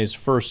just in his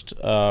first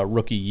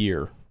rookie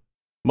year.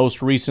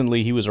 Most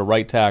recently, he was a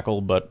right tackle,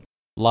 but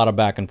a lot of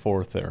back and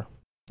forth there.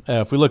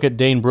 If we look at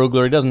Dane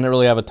Brugler, he doesn't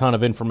really have a ton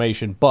of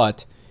information,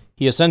 but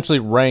he essentially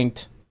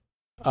ranked,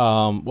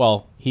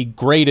 he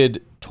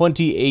graded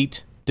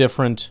 28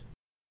 different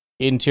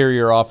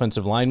interior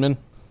offensive linemen.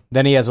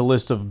 Then he has a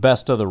list of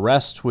best of the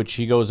rest, which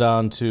he goes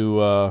on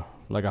to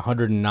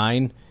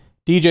 109.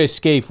 DJ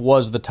Scaife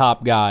was the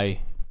top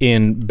guy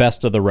in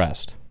best of the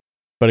rest.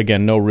 But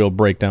again, no real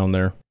breakdown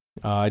there.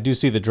 I do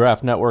see the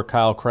Draft Network,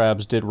 Kyle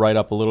Krabs did write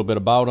up a little bit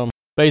about him.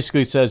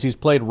 Basically says he's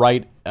played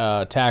right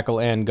tackle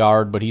and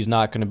guard, but he's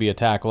not going to be a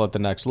tackle at the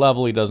next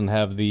level. He doesn't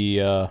have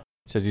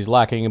says he's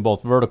lacking in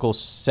both vertical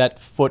set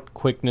foot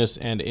quickness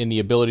and in the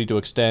ability to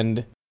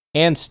extend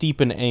and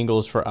steepen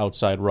angles for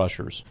outside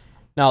rushers.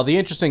 Now, the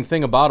interesting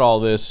thing about all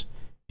this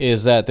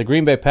is that the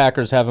Green Bay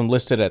Packers have him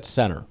listed at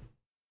center.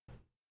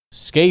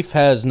 Scaife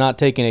has not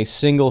taken a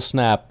single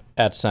snap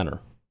at center.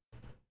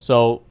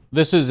 So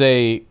this is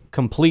a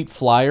complete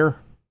flyer,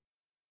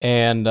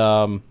 and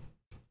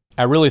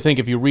I really think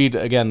if you read,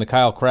 again, the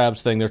Kyle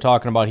Krabs thing, they're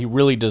talking about he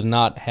really does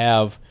not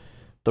have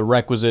the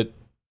requisite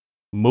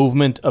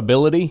movement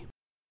ability.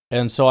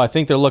 And so I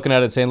think they're looking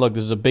at it saying, look,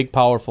 this is a big,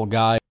 powerful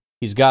guy.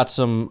 He's got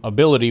some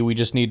ability. We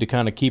just need to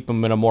kind of keep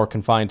him in a more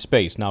confined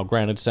space. Now,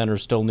 granted,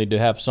 centers still need to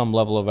have some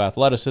level of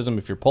athleticism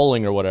if you're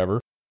pulling or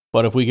whatever.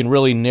 But if we can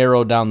really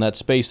narrow down that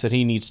space that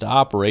he needs to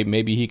operate,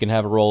 maybe he can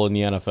have a role in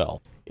the NFL.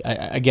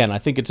 I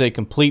think it's a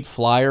complete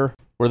flyer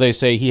where they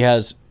say he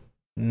has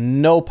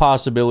no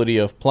possibility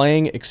of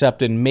playing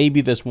except in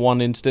maybe this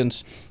one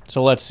instance.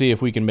 So let's see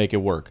if we can make it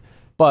work.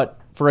 But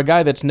for a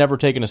guy that's never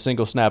taken a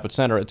single snap at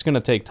center, it's going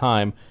to take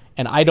time.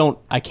 And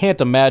I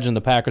can't imagine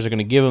the Packers are going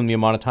to give him the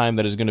amount of time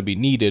that is going to be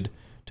needed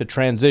to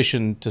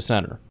transition to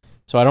center.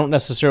 So I don't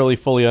necessarily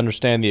fully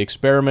understand the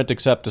experiment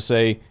except to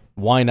say,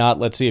 why not?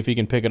 Let's see if he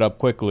can pick it up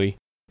quickly.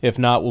 If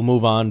not, we'll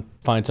move on,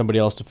 find somebody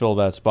else to fill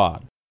that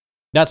spot.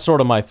 That's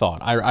sort of my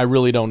thought. I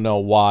really don't know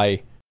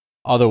why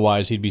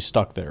otherwise he'd be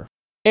stuck there.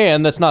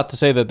 And that's not to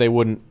say that they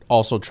wouldn't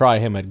also try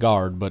him at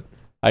guard, but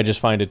I just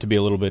find it to be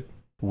a little bit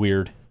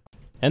weird.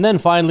 And then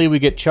finally we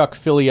get Chuck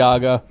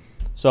Filiaga.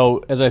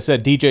 So, as I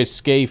said, DJ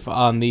Scaife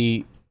on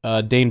the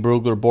Dane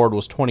Brugler board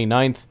was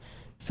 29th.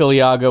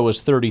 Filiaga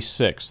was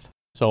 36th.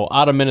 So,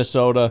 out of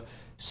Minnesota,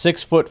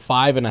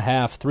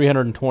 6'5.5",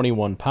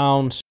 321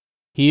 pounds.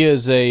 He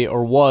was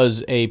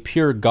a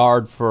pure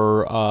guard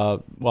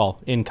for,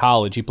 in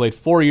college. He played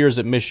 4 years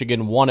at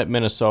Michigan, 1 at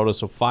Minnesota,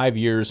 so 5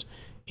 years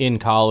in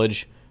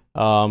college.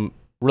 Not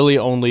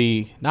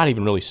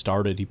even really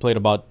started. He played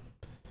about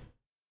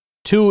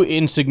 2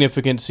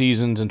 insignificant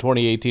seasons in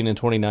 2018 and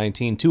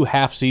 2019, 2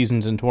 half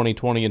seasons in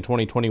 2020 and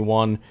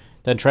 2021,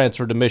 then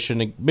transferred to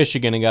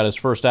Michigan and got his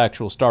first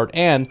actual start,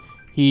 and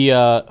he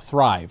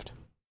thrived.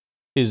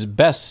 His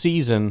best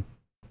season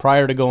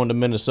prior to going to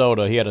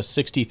Minnesota, he had a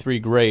 63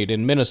 grade.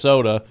 In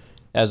Minnesota,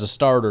 as a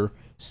starter,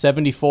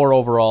 74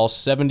 overall,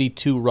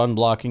 72 run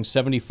blocking,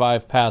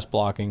 75 pass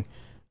blocking.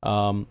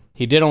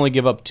 He did only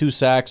give up 2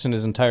 sacks in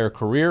his entire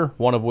career,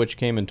 one of which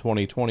came in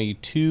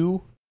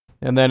 2022.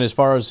 And then as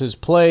far as his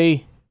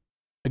play,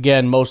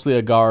 again, mostly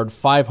a guard,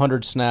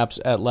 500 snaps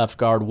at left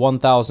guard,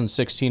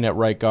 1,016 at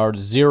right guard,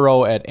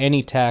 0 at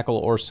any tackle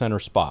or center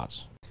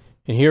spots.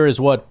 And here is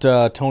what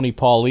Tony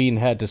Pauline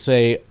had to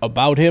say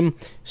about him.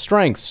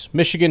 Strengths: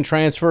 Michigan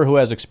transfer who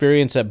has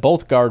experience at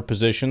both guard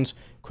positions,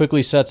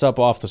 quickly sets up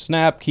off the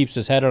snap, keeps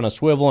his head on a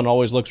swivel, and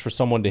always looks for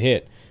someone to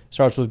hit.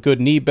 Starts with good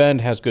knee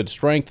bend, has good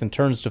strength, and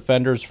turns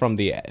defenders from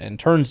the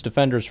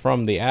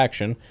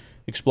action.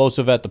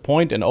 Explosive at the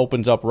point and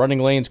opens up running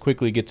lanes,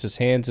 quickly gets his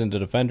hands into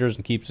defenders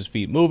and keeps his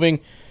feet moving.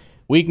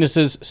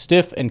 Weaknesses: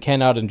 stiff and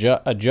cannot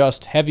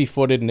adjust,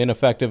 heavy-footed and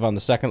ineffective on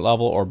the second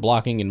level or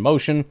blocking in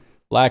motion.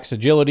 Lacks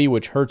agility,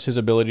 which hurts his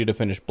ability to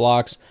finish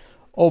blocks.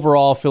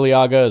 Overall,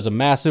 Filiaga is a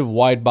massive,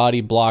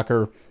 wide-body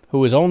blocker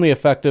who is only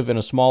effective in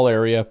a small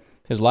area.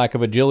 His lack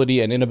of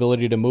agility and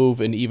inability to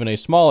move in even a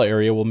small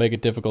area will make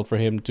it difficult for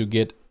him to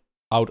get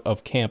out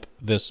of camp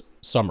this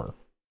summer.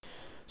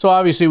 So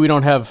obviously we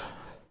don't have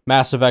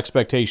massive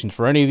expectations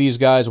for any of these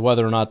guys,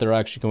 whether or not they're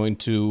actually going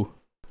to,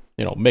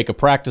 make a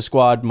practice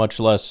squad, much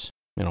less,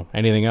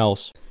 anything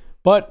else.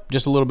 But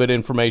just a little bit of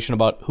information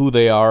about who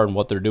they are and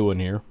what they're doing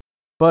here.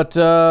 But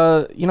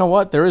you know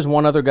what? There is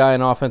one other guy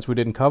in offense we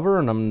didn't cover,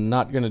 and I'm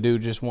not going to do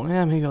just one.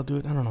 Maybe I'll do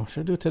it. I don't know.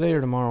 Should I do it today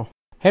or tomorrow?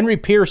 Henry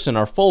Pearson,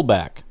 our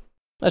fullback.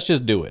 Let's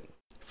just do it.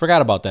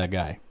 Forgot about that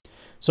guy.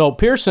 So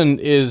Pearson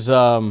is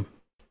a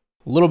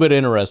little bit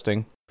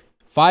interesting.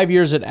 5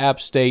 years at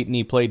App State, and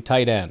he played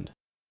tight end.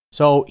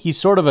 So he's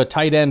sort of a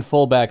tight end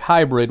fullback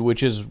hybrid,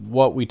 which is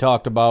what we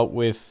talked about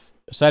with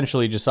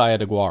essentially Josiah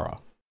DeGuara.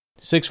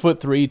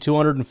 6'3",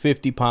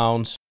 250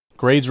 pounds.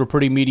 Grades were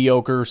pretty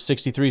mediocre,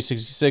 63,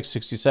 66,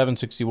 67,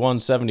 61,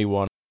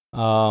 71.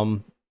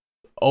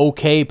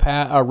 Okay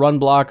run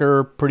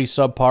blocker, pretty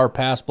subpar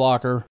pass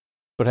blocker,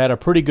 but had a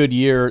pretty good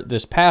year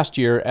this past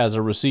year as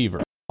a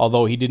receiver,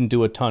 although he didn't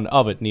do a ton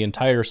of it in the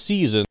entire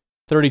season.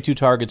 32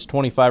 targets,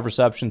 25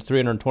 receptions,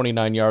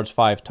 329 yards,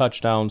 5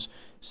 touchdowns,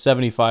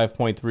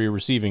 75.3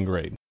 receiving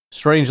grade.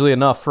 Strangely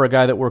enough, for a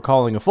guy that we're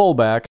calling a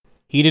fullback,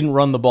 he didn't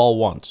run the ball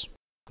once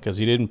because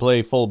he didn't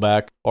play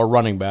fullback or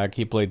running back.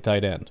 He played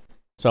tight end.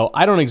 So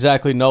I don't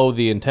exactly know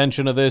the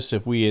intention of this,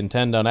 if we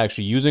intend on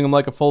actually using him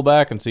like a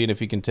fullback and seeing if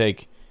he can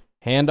take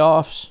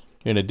handoffs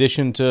in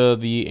addition to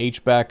the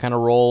H-back kind of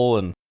role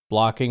and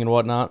blocking and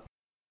whatnot.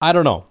 I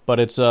don't know, but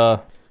it's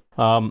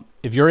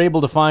if you're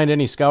able to find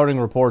any scouting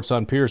reports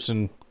on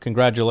Pearson,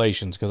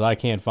 congratulations, because I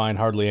can't find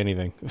hardly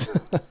anything.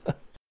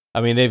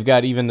 I mean, they've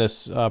got even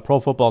this Pro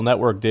Football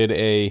Network did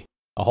a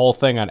whole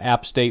thing on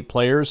App State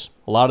players.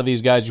 A lot of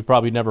these guys you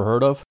probably never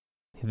heard of.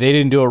 They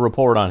didn't do a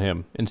report on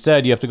him.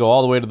 Instead, you have to go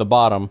all the way to the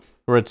bottom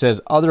where it says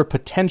other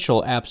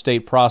potential App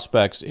State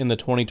prospects in the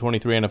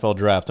 2023 NFL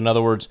Draft. In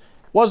other words,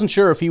 wasn't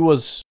sure if he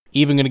was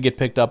even going to get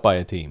picked up by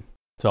a team.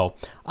 So,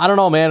 I don't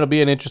know, man. It'll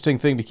be an interesting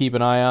thing to keep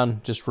an eye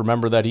on. Just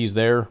remember that he's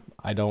there.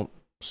 I don't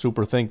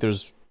super think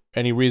there's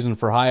any reason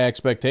for high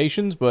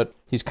expectations, but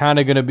he's kind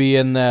of going to be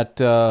in that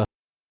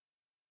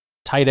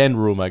tight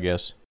end room, I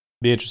guess.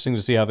 Be interesting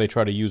to see how they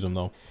try to use him,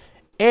 though.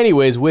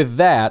 Anyways, with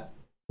that,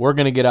 we're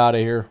going to get out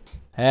of here.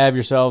 Have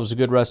yourselves a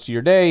good rest of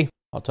your day.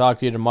 I'll talk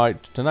to you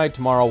tonight,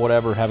 tomorrow,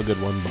 whatever. Have a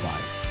good one.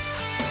 Bye-bye.